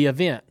of the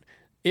event.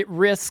 It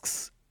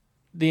risks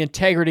the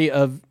integrity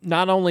of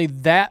not only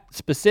that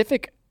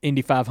specific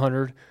Indy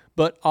 500,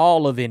 but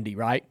all of Indy,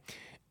 right?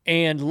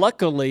 And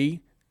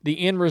luckily, the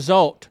end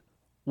result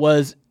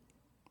was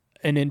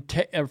a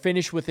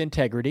finish with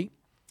integrity.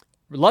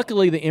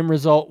 Luckily, the end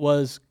result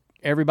was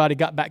everybody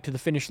got back to the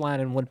finish line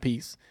in one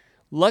piece.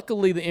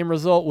 Luckily, the end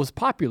result was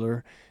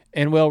popular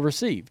and well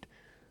received.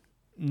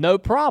 No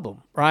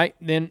problem, right?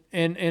 Then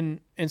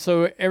and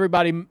so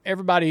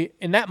everybody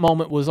in that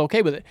moment was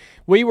okay with it.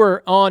 We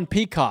were on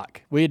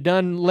Peacock. We had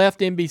left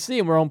NBC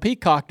and we're on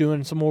Peacock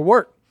doing some more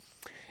work.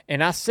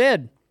 And I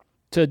said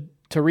to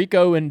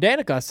Rico and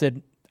Danica, I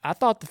said, I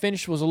thought the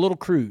finish was a little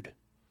crude.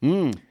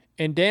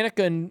 And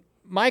Danica and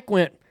Mike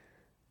went,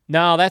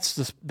 no, that's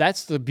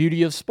the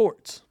beauty of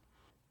sports.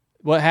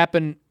 What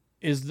happened,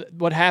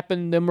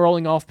 them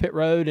rolling off pit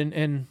road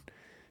and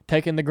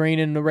taking the green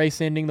and the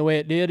race ending the way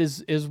it did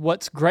is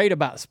what's great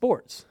about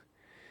sports.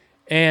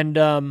 And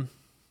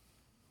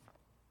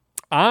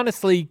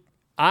honestly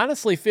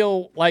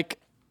feel like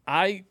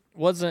I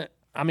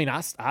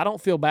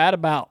don't feel bad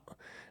about,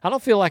 I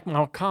don't feel like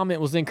my comment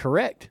was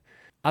incorrect.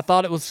 I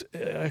thought it was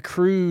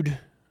crude.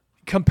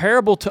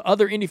 Comparable to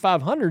other Indy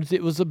 500s,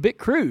 it was a bit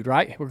crude,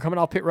 right? We're coming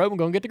off pit road and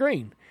going to get the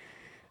green.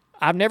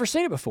 I've never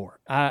seen it before,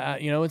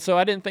 and so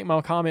I didn't think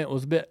my comment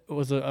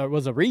was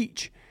a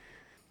reach.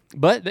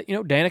 But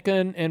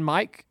Danica and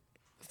Mike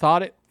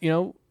thought it,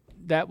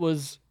 that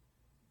was,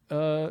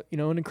 an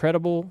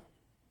incredible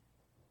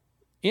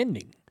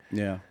ending.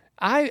 Yeah,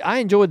 I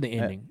enjoyed the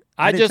ending.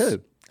 I did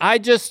too. I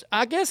guess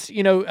I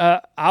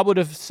would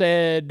have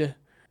said,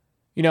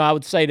 I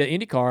would say to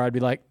IndyCar, I'd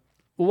be like,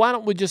 well, why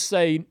don't we just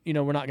say,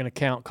 we're not going to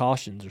count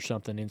cautions or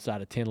something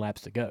inside of 10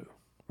 laps to go,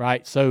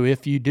 right? So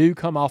if you do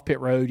come off pit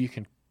road, you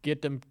can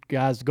get them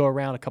guys to go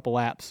around a couple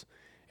laps,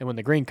 and when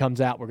the green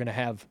comes out, we're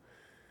going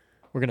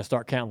to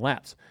start counting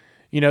laps.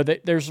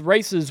 There's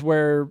races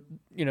where,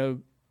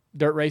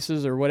 dirt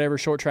races or whatever,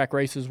 short track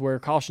races where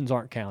cautions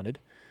aren't counted.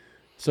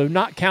 So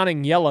not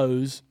counting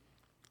yellows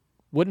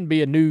wouldn't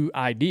be a new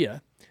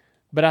idea.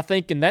 But I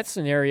think in that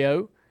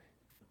scenario,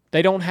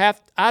 I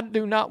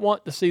do not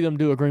want to see them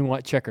do a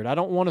green-white checkered. I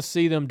don't want to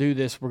see them do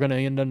this. We're going to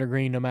end under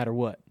green no matter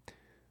what.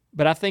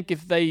 But I think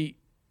if they,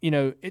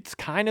 it's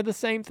kind of the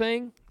same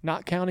thing,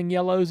 not counting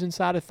yellows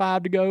inside of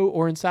 5 to go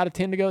or inside of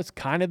 10 to go. It's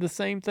kind of the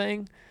same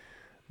thing.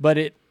 But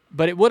it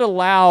would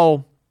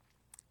allow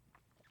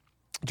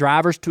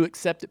drivers to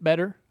accept it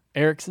better.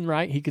 Ericsson,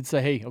 right? He could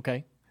say, hey,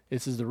 okay,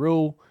 this is the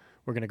rule.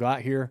 We're going to go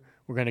out here.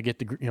 We're going to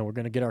get we're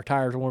going to get our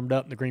tires warmed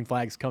up, and the green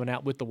flag's coming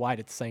out with the white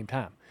at the same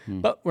time.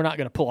 But we're not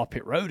going to pull off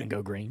pit road and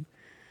go green.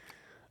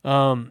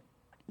 So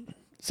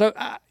it's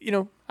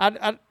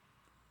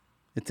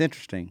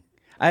interesting.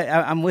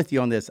 I'm with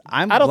you on this.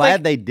 I'm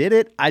glad they did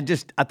it. I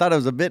thought it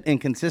was a bit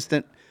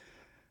inconsistent,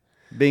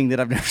 being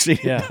that I've never seen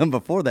it done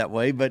before that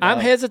way. But I'm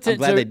hesitant. I'm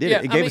glad they did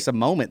it. It gave us a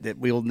moment that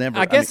we'll never.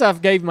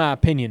 I've gave my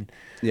opinion.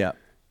 Yeah.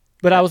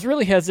 But I was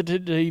really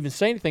hesitant to even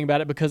say anything about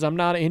it because I'm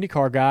not an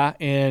IndyCar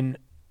guy,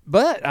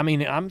 but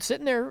I'm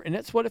sitting there and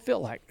that's what it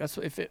felt like. That's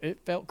what it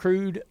felt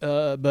crude,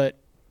 but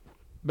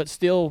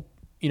still,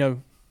 a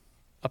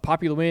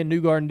popular win.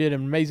 Newgarden did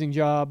an amazing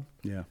job.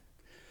 Yeah.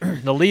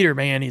 The leader,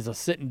 man, he's a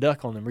sitting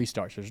duck on them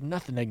restarts. There's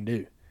nothing they can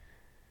do.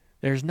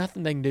 There's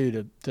nothing they can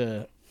do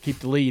to keep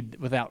the lead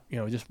without,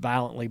 just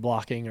violently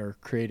blocking or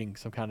creating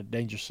some kind of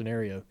dangerous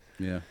scenario.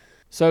 Yeah.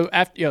 So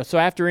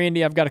after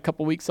Indy, I've got a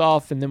couple weeks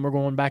off, and then we're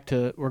going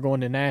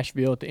to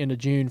Nashville at the end of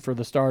June for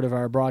the start of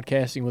our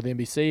broadcasting with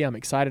NBC. I'm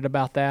excited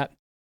about that.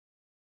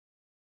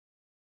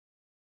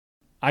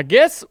 I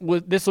guess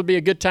this will be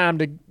a good time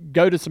to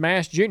go to some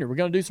Ask Junior. We're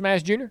going to do some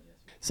Ask Junior.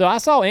 So I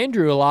saw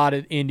Andrew a lot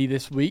at Indy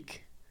this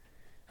week.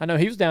 I know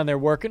he was down there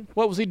working.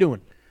 What was he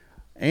doing?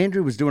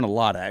 Andrew was doing a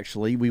lot,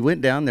 actually. We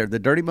went down there. The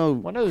Dirty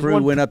Mo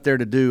crew went up there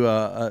to do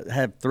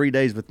have 3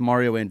 days with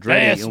Mario Andretti.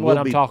 That's what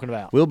I'm talking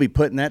about. We'll be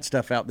putting that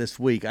stuff out this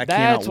week.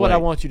 That's what I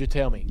want you to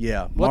tell me.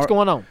 Yeah. What's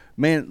going on?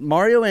 Man,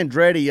 Mario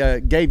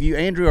Andretti gave you –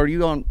 Andrew, are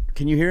you on –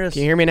 can you hear us?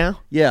 Can you hear me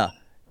now? Yeah.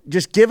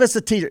 Just give us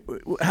a teaser.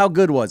 How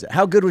good was it?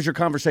 How good was your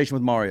conversation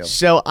with Mario?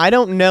 So I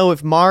don't know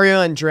if Mario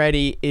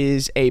Andretti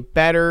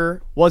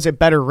was a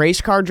better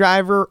race car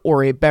driver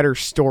or a better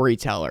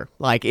storyteller.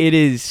 Like, it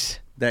is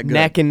that good.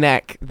 Neck and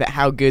neck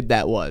how good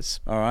that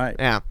was. All right.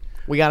 Yeah.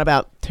 We got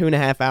about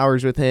 2.5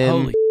 hours with him.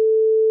 Holy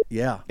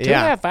yeah.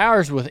 2.5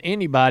 hours with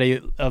anybody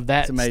of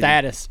that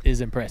status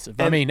is impressive.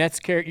 I mean,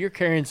 you're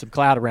carrying some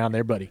clout around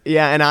there, buddy.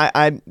 Yeah, and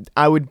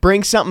I would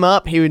bring something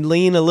up. He would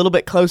lean a little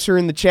bit closer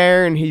in the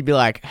chair, and he'd be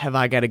like, "Have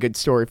I got a good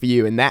story for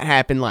you?" And that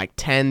happened like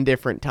 10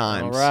 different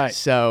times. All right.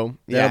 So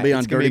that'll be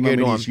on Dirty Mo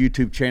Media's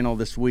YouTube channel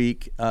this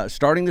week,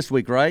 starting this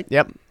week, right?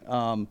 Yep.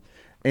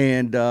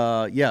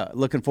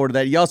 Looking forward to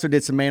that. You also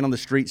did some man on the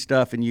street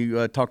stuff, and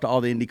you talked to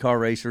all the IndyCar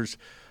racers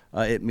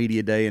at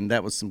Media Day, and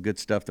that was some good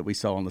stuff that we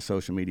saw on the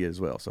social media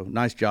as well. So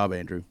nice job,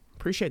 Andrew.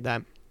 Appreciate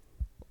that.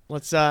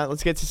 Let's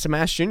get to some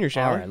Ask Junior,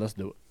 shall we? All right, let's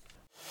do it.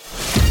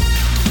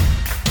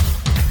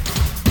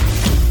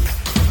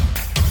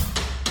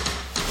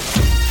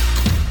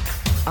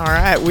 All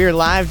right, we're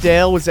live.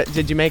 Dale,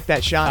 did you make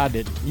that shot? I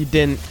didn't. You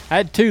didn't. I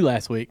had 2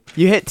 last week.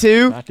 You hit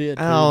 2? I did.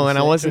 Oh, and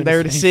I wasn't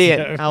there to see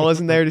it. I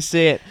wasn't there to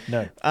see it.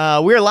 No.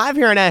 We're live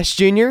here on Ask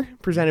Junior,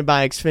 presented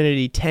by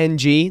Xfinity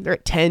 10G. They're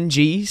at 10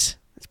 Gs.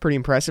 That's pretty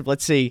impressive.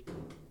 Let's see.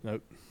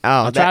 Nope.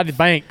 Oh, I tried to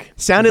bank.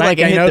 Sounded like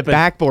it hit the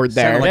backboard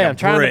there. Sounded like I'm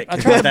trying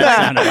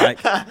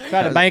to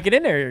try to bank it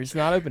in there. It's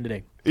not open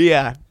today.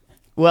 Yeah.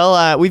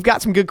 Well, we've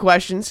got some good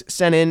questions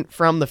sent in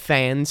from the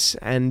fans,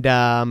 and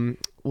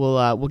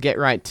we'll get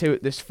right to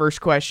it. This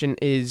first question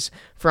is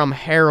from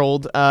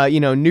Harold.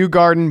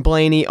 Newgarden,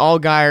 Blaney,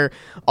 Allgaier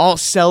all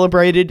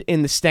celebrated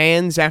in the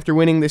stands after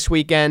winning this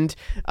weekend.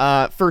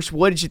 First,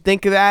 what did you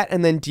think of that?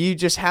 And then do you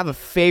just have a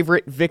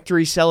favorite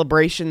victory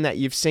celebration that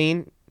you've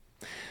seen?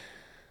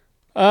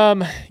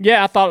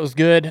 Yeah, I thought it was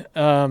good.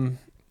 Newgarden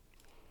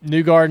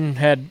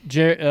had,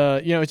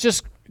 it's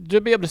just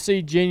to be able to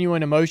see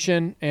genuine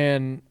emotion.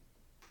 And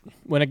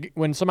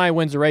when somebody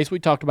wins a race, we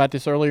talked about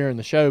this earlier in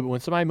the show, but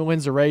when somebody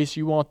wins a race,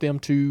 you want them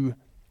to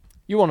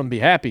be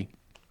happy.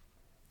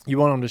 You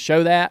want them to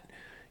show that.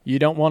 You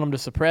don't want them to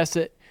suppress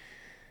it,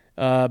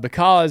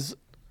 because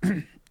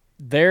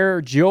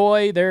their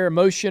joy, their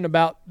emotion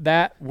about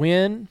that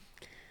win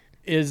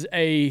is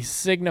a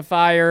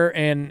signifier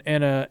and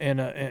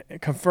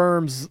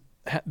confirms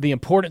the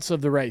importance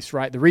of the race,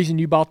 right? The reason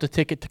you bought the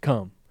ticket to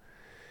come.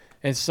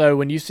 And so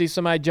when you see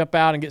somebody jump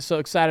out and get so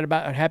excited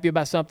about and happy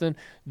about something,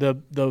 the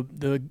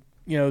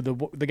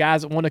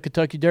guys that won the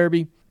Kentucky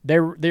Derby,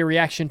 their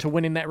reaction to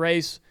winning that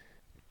race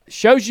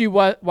shows you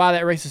why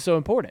that race is so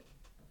important,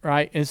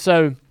 right? And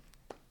so,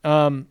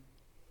 that's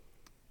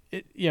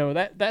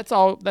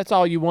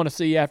all you want to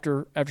see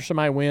after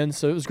somebody wins.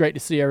 So it was great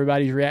to see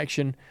everybody's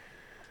reaction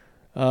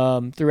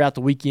throughout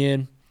the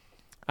weekend.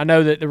 I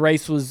know that the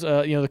race was,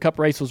 the Cup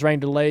race was rain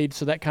delayed,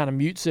 so that kind of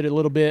mutes it a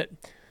little bit.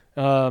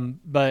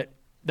 But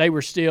they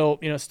were still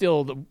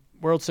the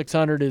World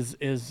 600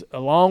 is a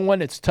long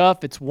one. It's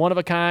tough. It's one of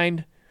a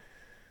kind.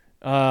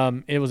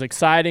 It was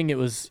exciting. It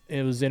was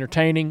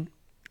entertaining,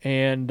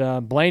 and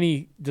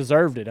Blaney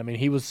deserved it. I mean,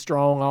 he was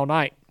strong all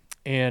night,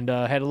 and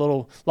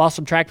lost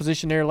some track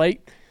position there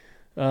late,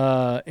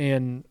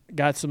 and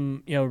got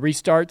some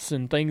restarts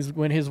and things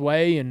went his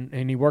way,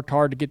 and he worked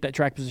hard to get that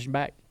track position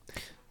back.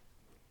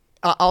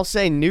 I'll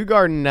say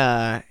Newgarden.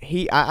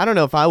 I don't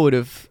know if I would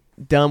have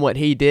done what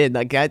he did.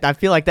 Like I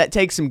feel like that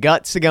takes some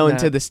guts to go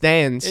into the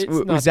stands.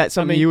 Was that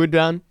something you would have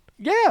done?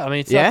 Yeah, I mean,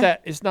 it's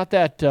not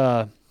that.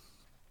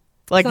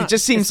 It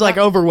just seems like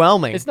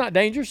overwhelming. It's not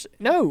dangerous.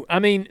 No, I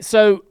mean,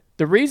 so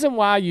the reason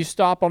why you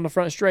stop on the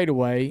front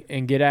straightaway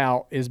and get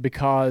out is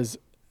because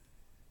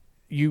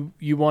you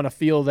want to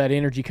feel that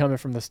energy coming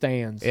from the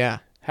stands. Yeah.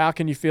 How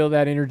can you feel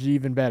that energy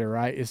even better,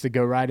 right? Is to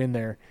go right in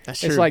there.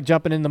 That's true. It's like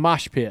jumping in the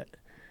mosh pit.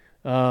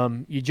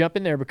 You jump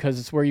in there because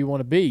it's where you want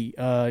to be.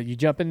 You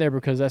jump in there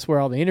because that's where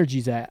all the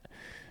energy's at.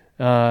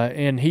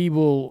 And he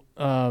will.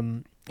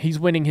 He's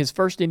winning his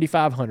first Indy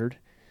 500,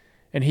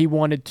 and he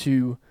wanted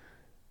to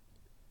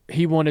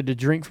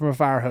drink from a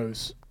fire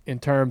hose in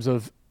terms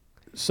of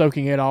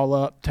soaking it all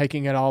up,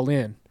 taking it all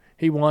in.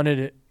 He wanted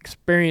to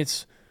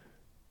experience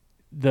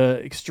the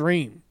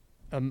extreme,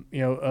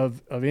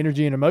 of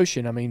energy and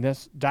emotion. I mean,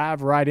 let's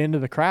dive right into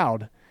the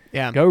crowd.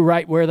 Yeah. Go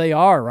right where they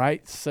are,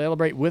 right?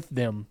 Celebrate with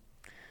them.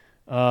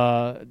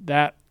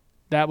 That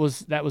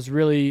was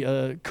really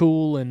a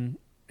cool and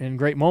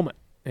great moment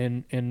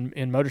in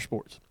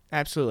motorsports.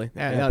 Absolutely.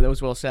 Yeah. That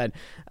was well said.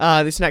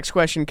 This next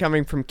question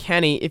coming from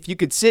Kenny. If you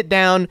could sit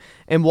down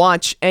and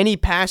watch any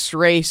past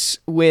race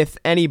with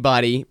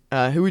anybody,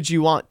 who would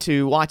you want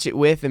to watch it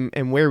with,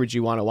 and where would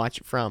you want to watch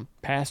it from?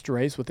 Past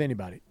race with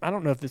anybody. I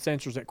don't know if this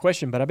answers that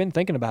question, but I've been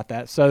thinking about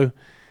that. So,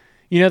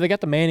 they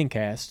got the Manning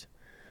cast.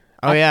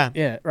 Oh, yeah.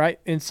 Yeah, right.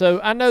 And so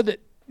I know that,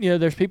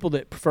 there's people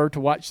that prefer to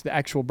watch the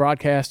actual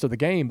broadcast of the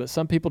game, but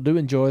some people do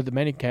enjoy the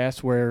Manning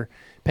cast where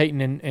Peyton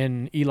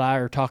and Eli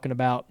are talking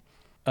about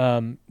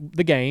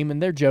the game,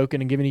 and they're joking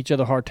and giving each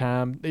other a hard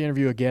time. They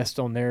interview a guest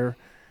on there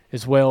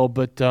as well.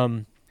 But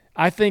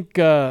I think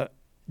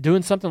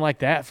doing something like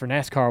that for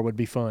NASCAR would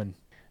be fun.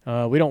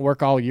 We don't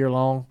work all year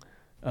long.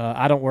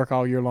 I don't work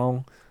all year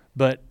long.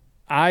 But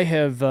I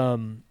have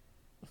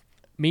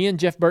me and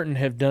Jeff Burton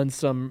have done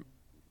some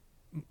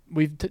 –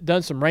 we've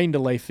done some rain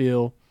delay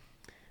feel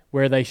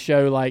where they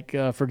show,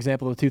 for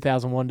example, the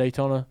 2001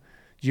 Daytona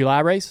July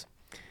race,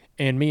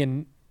 and me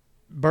and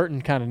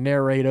Burton kind of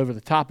narrate over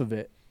the top of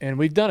it. And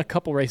we've done a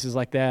couple races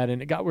like that,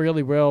 and it got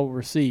really well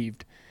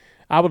received.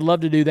 I would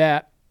love to do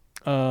that.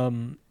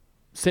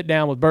 Sit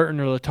down with Burton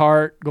or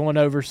Letarte, going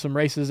over some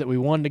races that we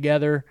won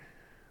together,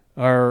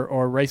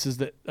 or races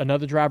that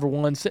another driver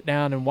won. Sit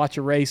down and watch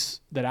a race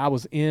that I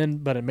was in,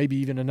 but maybe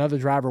even another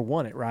driver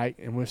won it, right?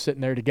 And we're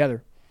sitting there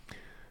together.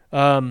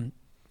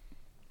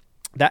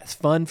 That's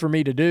fun for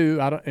me to do.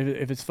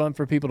 If it's fun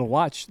for people to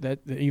watch,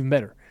 that even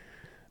better.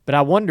 But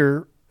I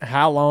wonder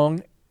how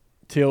long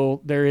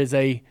till there is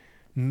a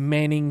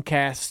Manning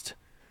cast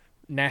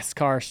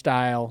NASCAR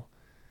style.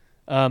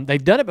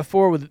 They've done it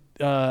before with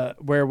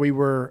where we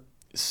were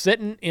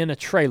sitting in a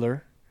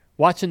trailer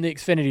watching the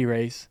Xfinity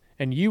race,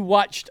 and you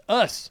watched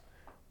us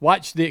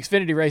watch the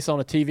Xfinity race on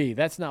a TV.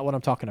 That's not what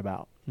I'm talking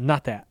about.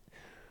 Not that.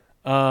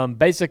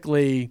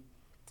 Basically,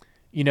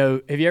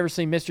 have you ever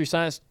seen Mystery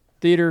Science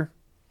Theater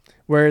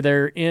where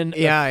they're in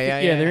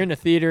they're in the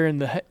theater,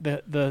 and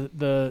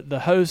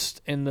the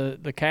host and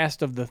the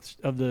cast of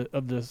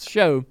the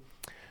show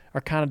are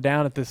kind of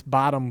down at this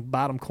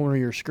bottom corner of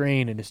your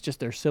screen, and it's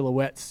just their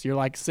silhouettes. You're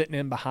like sitting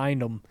in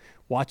behind them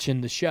watching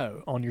the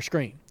show on your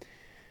screen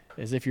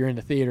as if you're in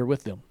the theater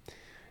with them.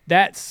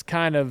 That's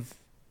kind of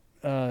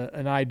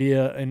an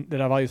idea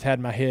that I've always had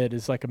in my head,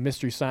 is like a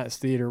Mystery Science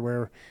Theater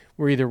where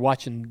we're either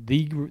watching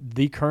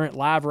the current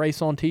live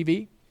race on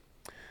TV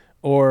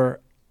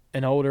or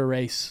an older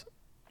race,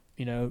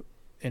 and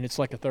it's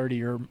like a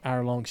 30 or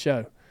hour long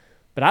show.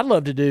 But I'd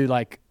love to do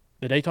like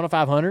the Daytona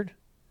 500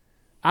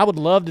 I would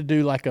love to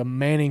do like a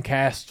Manning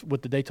cast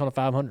with the Daytona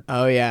 500.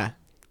 Oh yeah,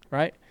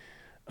 right.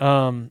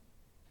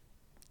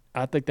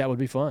 I think that would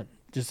be fun.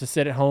 Just to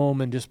sit at home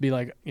and just be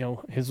like,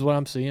 here's what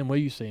I'm seeing. What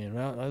are you seeing?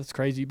 Well, that's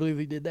crazy. You believe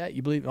he did that?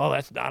 You believe?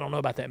 I don't know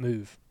about that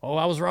move. Oh,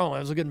 I was wrong. That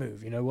was a good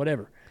move.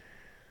 Whatever.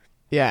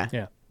 Yeah.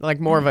 Yeah. Like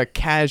more of a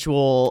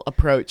casual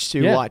approach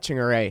to watching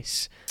a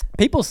race.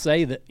 People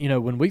say that,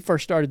 when we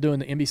first started doing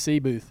the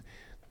NBC booth,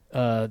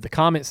 the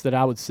comments that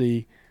I would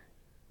see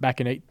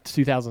back in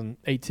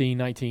 2018,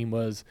 19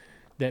 was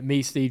that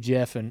me, Steve,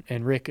 Jeff,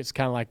 and Rick, it's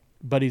kind of like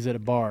buddies at a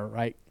bar,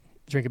 right?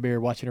 Drink a beer,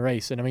 watching a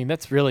race. And I mean,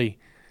 that's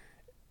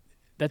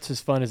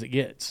as fun as it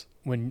gets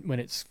when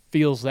it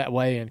feels that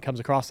way and comes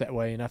across that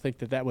way. And I think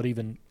that would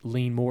even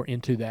lean more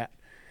into that.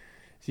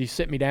 So you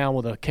sit me down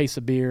with a case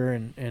of beer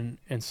and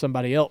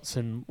somebody else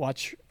and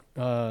watch,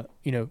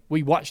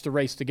 we watch the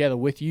race together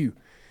with you.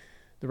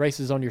 The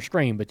race is on your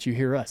screen, but you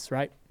hear us,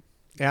 right?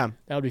 Yeah.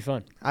 That would be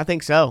fun. I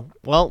think so.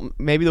 Well,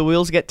 maybe the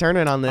wheels get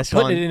turning on this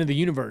one. Putting it into the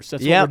universe.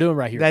 That's what we're doing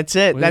right here. That's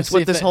it. That's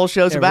what this whole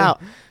show's about.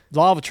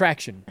 Law of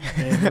attraction.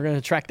 And we're going to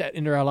attract that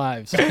into our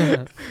lives.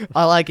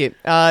 I like it.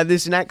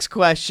 This next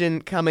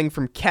question coming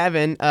from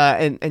Kevin,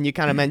 and you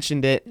kind of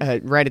mentioned it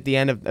right at the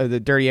end of the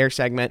Dirty Air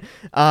segment.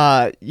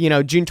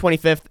 June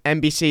 25th,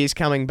 NBC is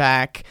coming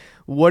back.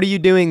 What are you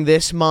doing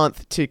this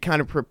month to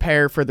kind of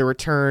prepare for the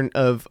return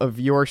of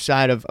your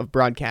side of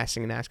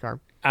broadcasting in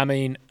NASCAR? I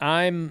mean,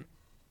 I'm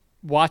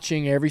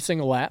watching every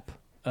single lap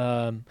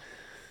and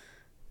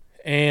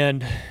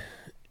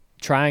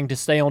trying to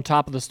stay on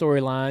top of the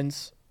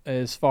storylines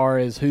as far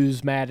as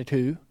who's mad at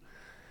who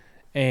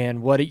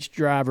and what each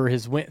driver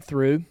has went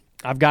through.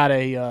 I've got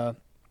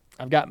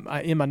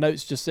in my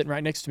notes just sitting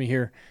right next to me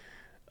here,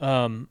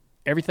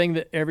 everything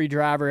that every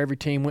driver, every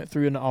team went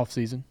through in the off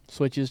season,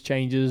 switches,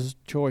 changes,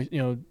 choice,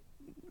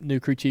 new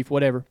crew chief,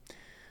 whatever.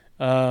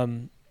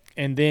 And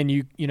then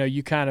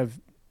you kind of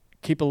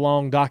keep a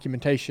long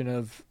documentation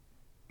of,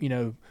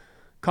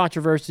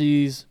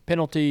 controversies,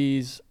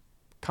 penalties,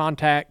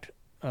 contact,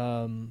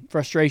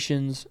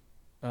 frustrations.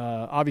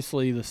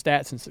 Obviously, the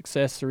stats and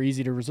success are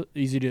easy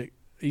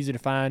to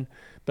find,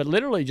 but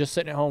literally just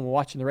sitting at home and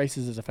watching the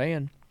races as a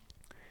fan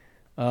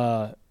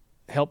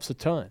helps a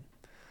ton.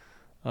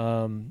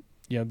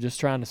 Just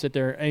trying to sit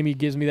there. Amy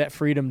gives me that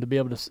freedom to be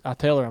able to. I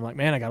tell her, I'm like,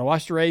 man, I got to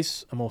watch the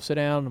race. I'm gonna sit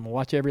down. I'm gonna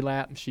watch every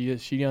lap. And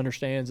she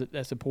understands that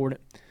that's important.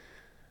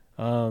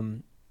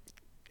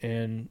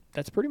 And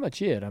that's pretty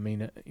much it. I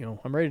mean,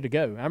 I'm ready to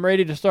go. I'm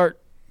ready to start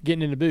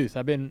getting in the booth.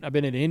 I've been at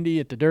Indy,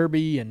 at the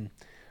Derby, and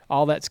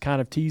all that's kind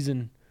of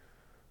teasing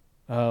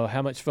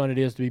how much fun it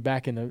is to be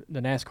back in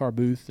the NASCAR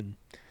booth, and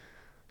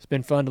it's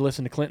been fun to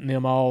listen to Clinton and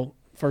them all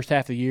first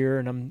half of the year,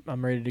 and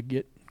I'm ready to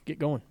get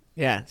going.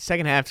 Yeah,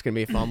 second half's going to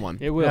be a fun one.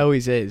 It will. It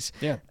always is.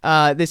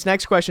 Yeah. This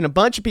next question, a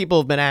bunch of people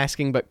have been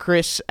asking, but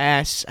Chris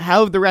asks,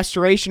 how have the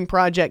restoration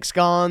projects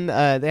gone?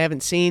 They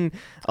haven't seen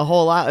a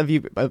whole lot of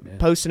you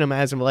posting them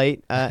as of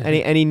late.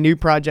 Any new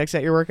projects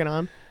that you're working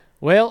on?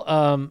 Well,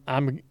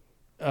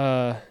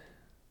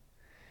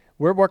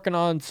 we're working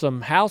on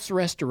some house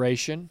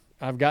restoration.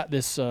 I've got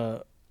this.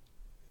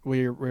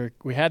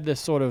 We had this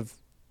sort of.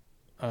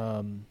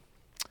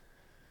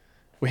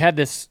 We had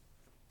this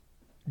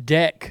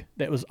deck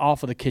that was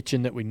off of the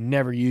kitchen that we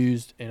never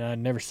used, and I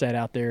never sat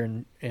out there,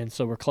 and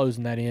so we're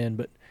closing that in.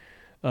 But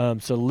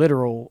so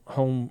literal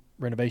home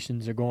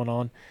renovations are going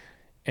on,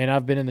 and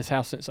I've been in this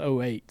house since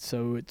 2008,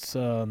 so it's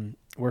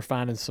we're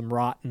finding some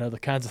rot and other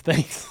kinds of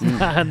things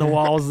behind the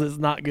walls that's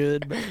not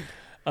good. But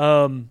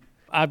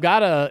I've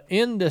got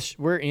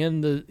we're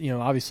in the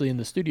obviously in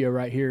the studio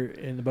right here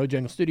in the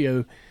Bojangles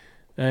studio,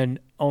 and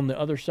on the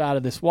other side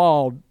of this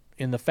wall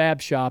in the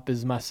fab shop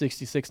is my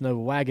 '66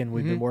 Nova wagon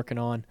we've been working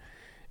on.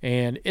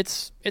 And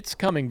it's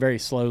coming very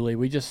slowly.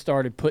 We just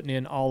started putting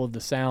in all of the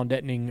sound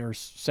deadening or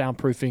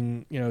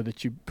soundproofing,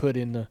 that you put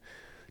in the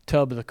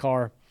tub of the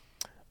car,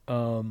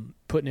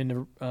 putting in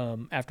the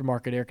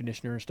aftermarket air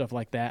conditioner and stuff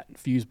like that,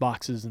 fuse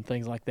boxes and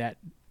things like that,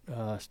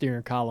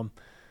 steering column.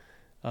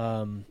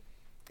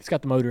 It's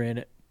got the motor in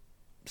it.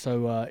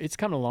 So it's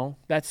coming along.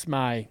 That's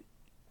the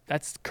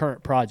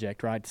current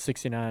project, right?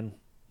 66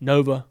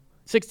 Nova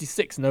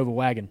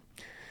wagon.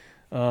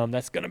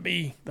 That's going to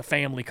be the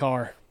family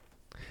car.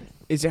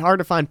 Is it hard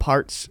to find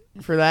parts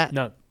for that?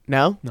 No.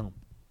 No? No.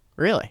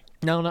 Really?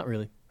 No, not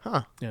really.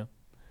 Huh. Yeah.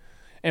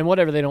 And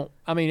whatever they don't,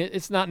 I mean,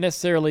 it's not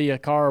necessarily a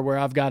car where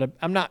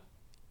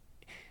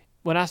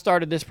when I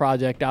started this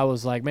project, I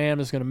was like, man, I'm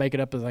just going to make it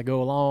up as I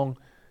go along.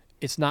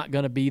 It's not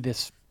going to be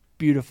this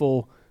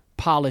beautiful,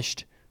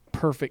 polished,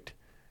 perfect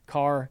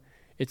car.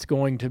 It's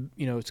going to,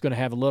 it's going to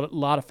have a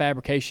lot of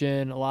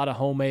fabrication, a lot of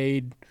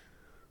homemade,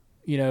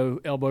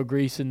 elbow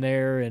grease in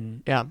there.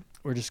 And yeah.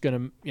 We're just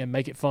going to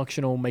make it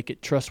functional, make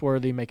it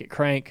trustworthy, make it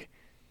crank,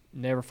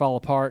 never fall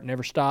apart,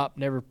 never stop,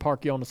 never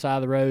park you on the side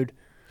of the road,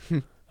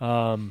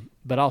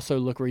 but also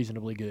look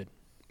reasonably good.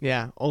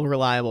 Yeah, all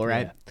reliable,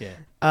 right?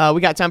 Yeah. We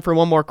got time for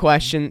one more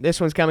question.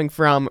 This one's coming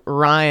from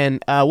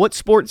Ryan. What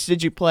sports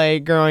did you play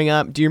growing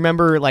up? Do you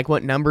remember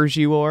what numbers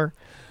you wore?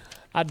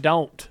 I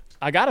don't.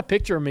 I got a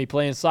picture of me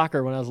playing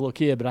soccer when I was a little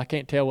kid, but I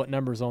can't tell what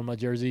number's on my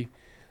jersey.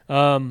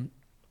 I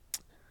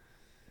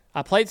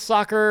played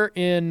soccer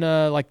in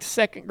like the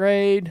second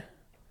grade,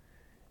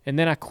 and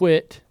then I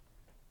quit.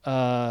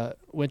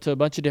 Went to a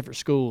bunch of different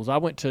schools. I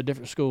went to a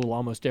different school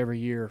almost every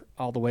year,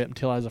 all the way up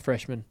until I was a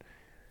freshman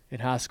in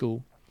high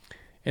school.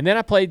 And then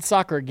I played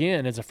soccer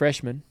again as a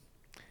freshman,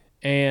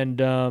 and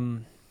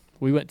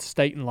we went to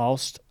state and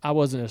lost. I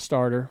wasn't a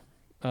starter.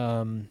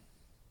 I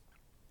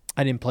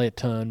didn't play a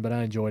ton, but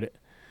I enjoyed it.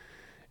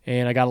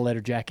 And I got a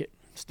leather jacket.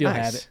 Still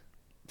have it.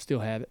 Still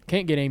have it.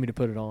 Can't get Amy to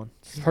put it on.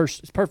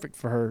 It's perfect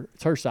for her.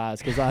 It's her size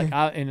because when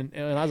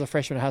I was a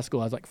freshman in high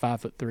school, I was like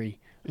 5'3". It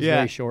was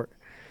very short.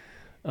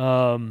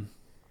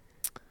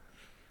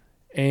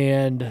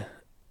 And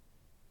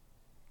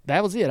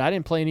that was it. I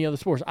didn't play any other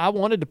sports. I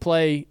wanted to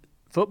play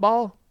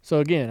football. So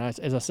again,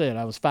 as I said,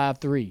 I was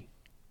 5'3".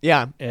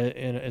 Yeah.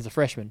 As a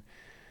freshman,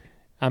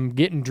 I'm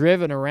getting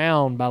driven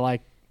around by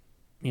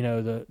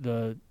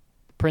the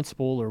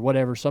principal or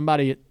whatever.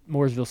 Somebody at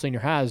Mooresville Senior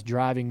High is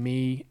driving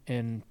me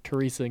and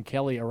Teresa and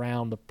Kelly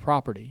around the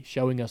property,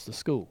 showing us the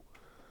school.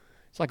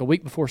 It's like a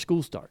week before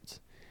school starts,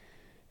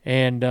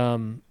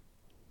 and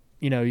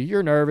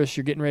you're nervous.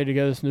 You're getting ready to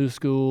go to this new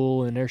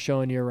school, and they're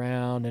showing you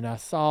around. And I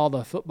saw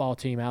the football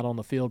team out on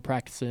the field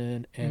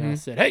practicing, and I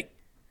said, "Hey,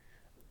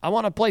 I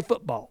want to play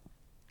football."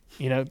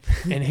 And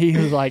he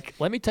was like,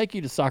 "Let me take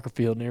you to soccer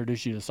field and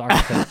introduce you to the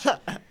soccer coach."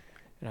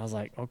 And I was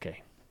like,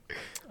 "Okay,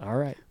 all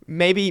right."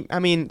 Maybe,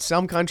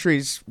 some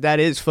countries that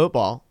is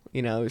football.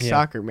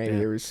 Soccer. Maybe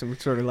there was some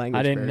sort of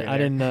language.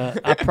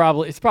 It's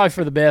probably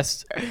for the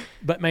best.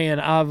 But man,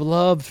 I've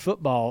loved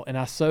football, and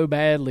I so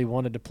badly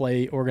wanted to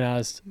play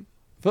organized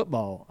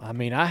football.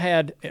 I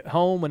had at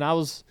home when I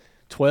was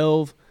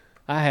 12,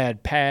 I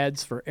had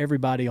pads for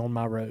everybody on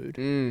my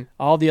road,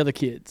 all the other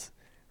kids,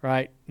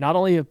 right? Not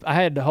only I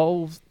had the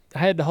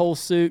whole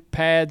suit,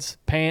 pads,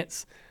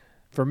 pants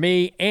for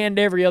me and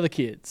every other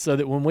kid, so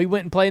that when we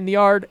went and played in the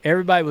yard,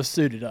 everybody was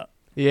suited up.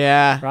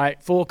 Yeah,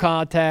 right. Full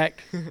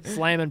contact,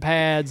 slamming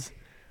pads.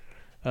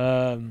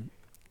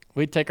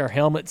 We'd take our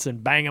helmets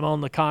and bang them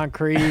on the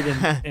concrete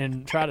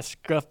and try to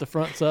scuff the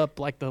fronts up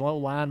like the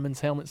old linemen's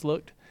helmets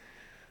looked.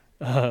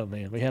 Oh,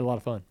 man, we had a lot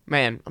of fun.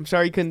 Man, I'm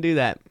sorry you couldn't do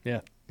that.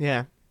 Yeah.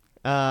 Yeah.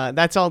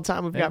 That's all the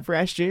time we've got for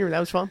Ask Junior. That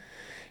was fun.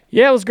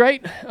 Yeah, it was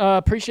great.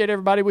 Appreciate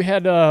everybody. We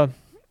have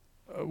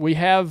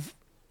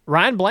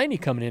Ryan Blaney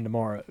coming in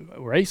tomorrow,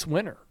 race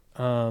winner.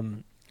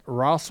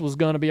 Ross was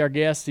going to be our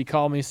guest. He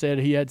called me, said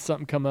he had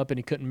something come up and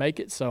he couldn't make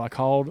it. So I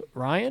called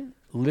Ryan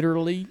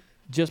literally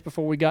just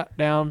before we got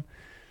down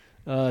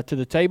to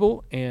the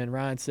table, and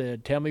Ryan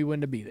said, "Tell me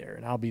when to be there,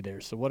 and I'll be there."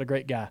 So what a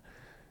great guy.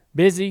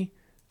 Busy.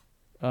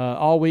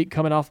 All week,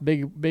 coming off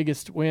the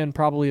biggest win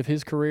probably of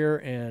his career,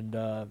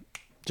 and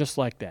just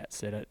like that,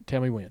 said, "Tell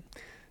me when."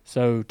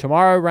 So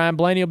tomorrow, Ryan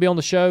Blaney will be on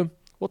the show.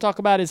 We'll talk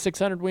about his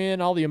 600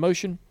 win, all the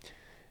emotion.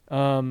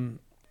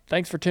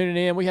 Thanks for tuning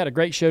in. We had a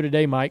great show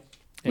today, Mike.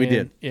 We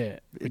did. Yeah.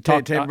 To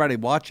everybody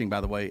watching,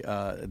 by the way,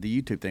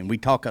 the YouTube thing, we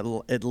talk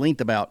at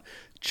length about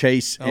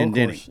Chase and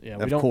Denny. Yeah,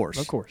 of course.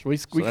 Of course. We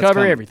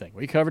cover everything.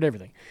 We covered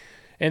everything.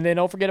 And then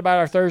don't forget about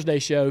our Thursday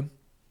show.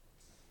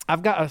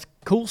 I've got a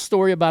cool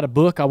story about a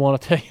book I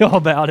want to tell you all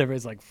about.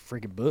 Everybody's like,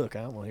 freaking book.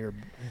 I don't want to hear a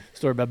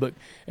story about a book.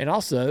 And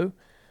also,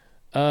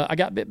 I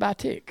got bit by a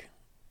tick.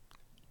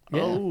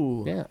 Yeah.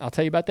 Oh. Yeah, I'll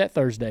tell you about that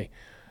Thursday.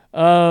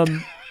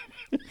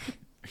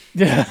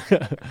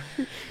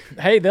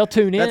 Hey, they'll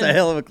tune in. That's a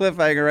hell of a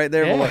cliffhanger right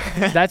there, boy.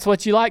 That's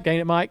what you like,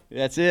 ain't it, Mike?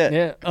 That's it.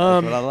 Yeah. That's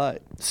what I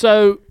like.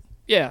 So,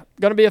 yeah,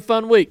 going to be a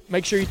fun week.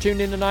 Make sure you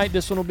tune in tonight.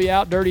 This one will be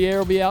out. Dirty Air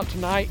will be out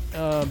tonight.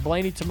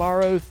 Blaney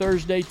tomorrow,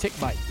 Thursday, Tick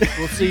Bite.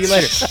 We'll see you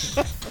later.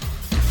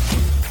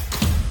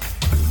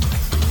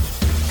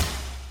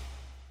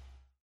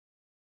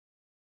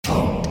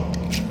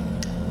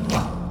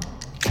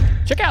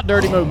 Check out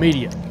Dirty Mo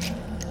Media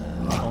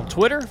on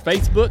Twitter,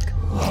 Facebook,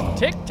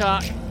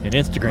 TikTok, and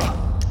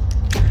Instagram.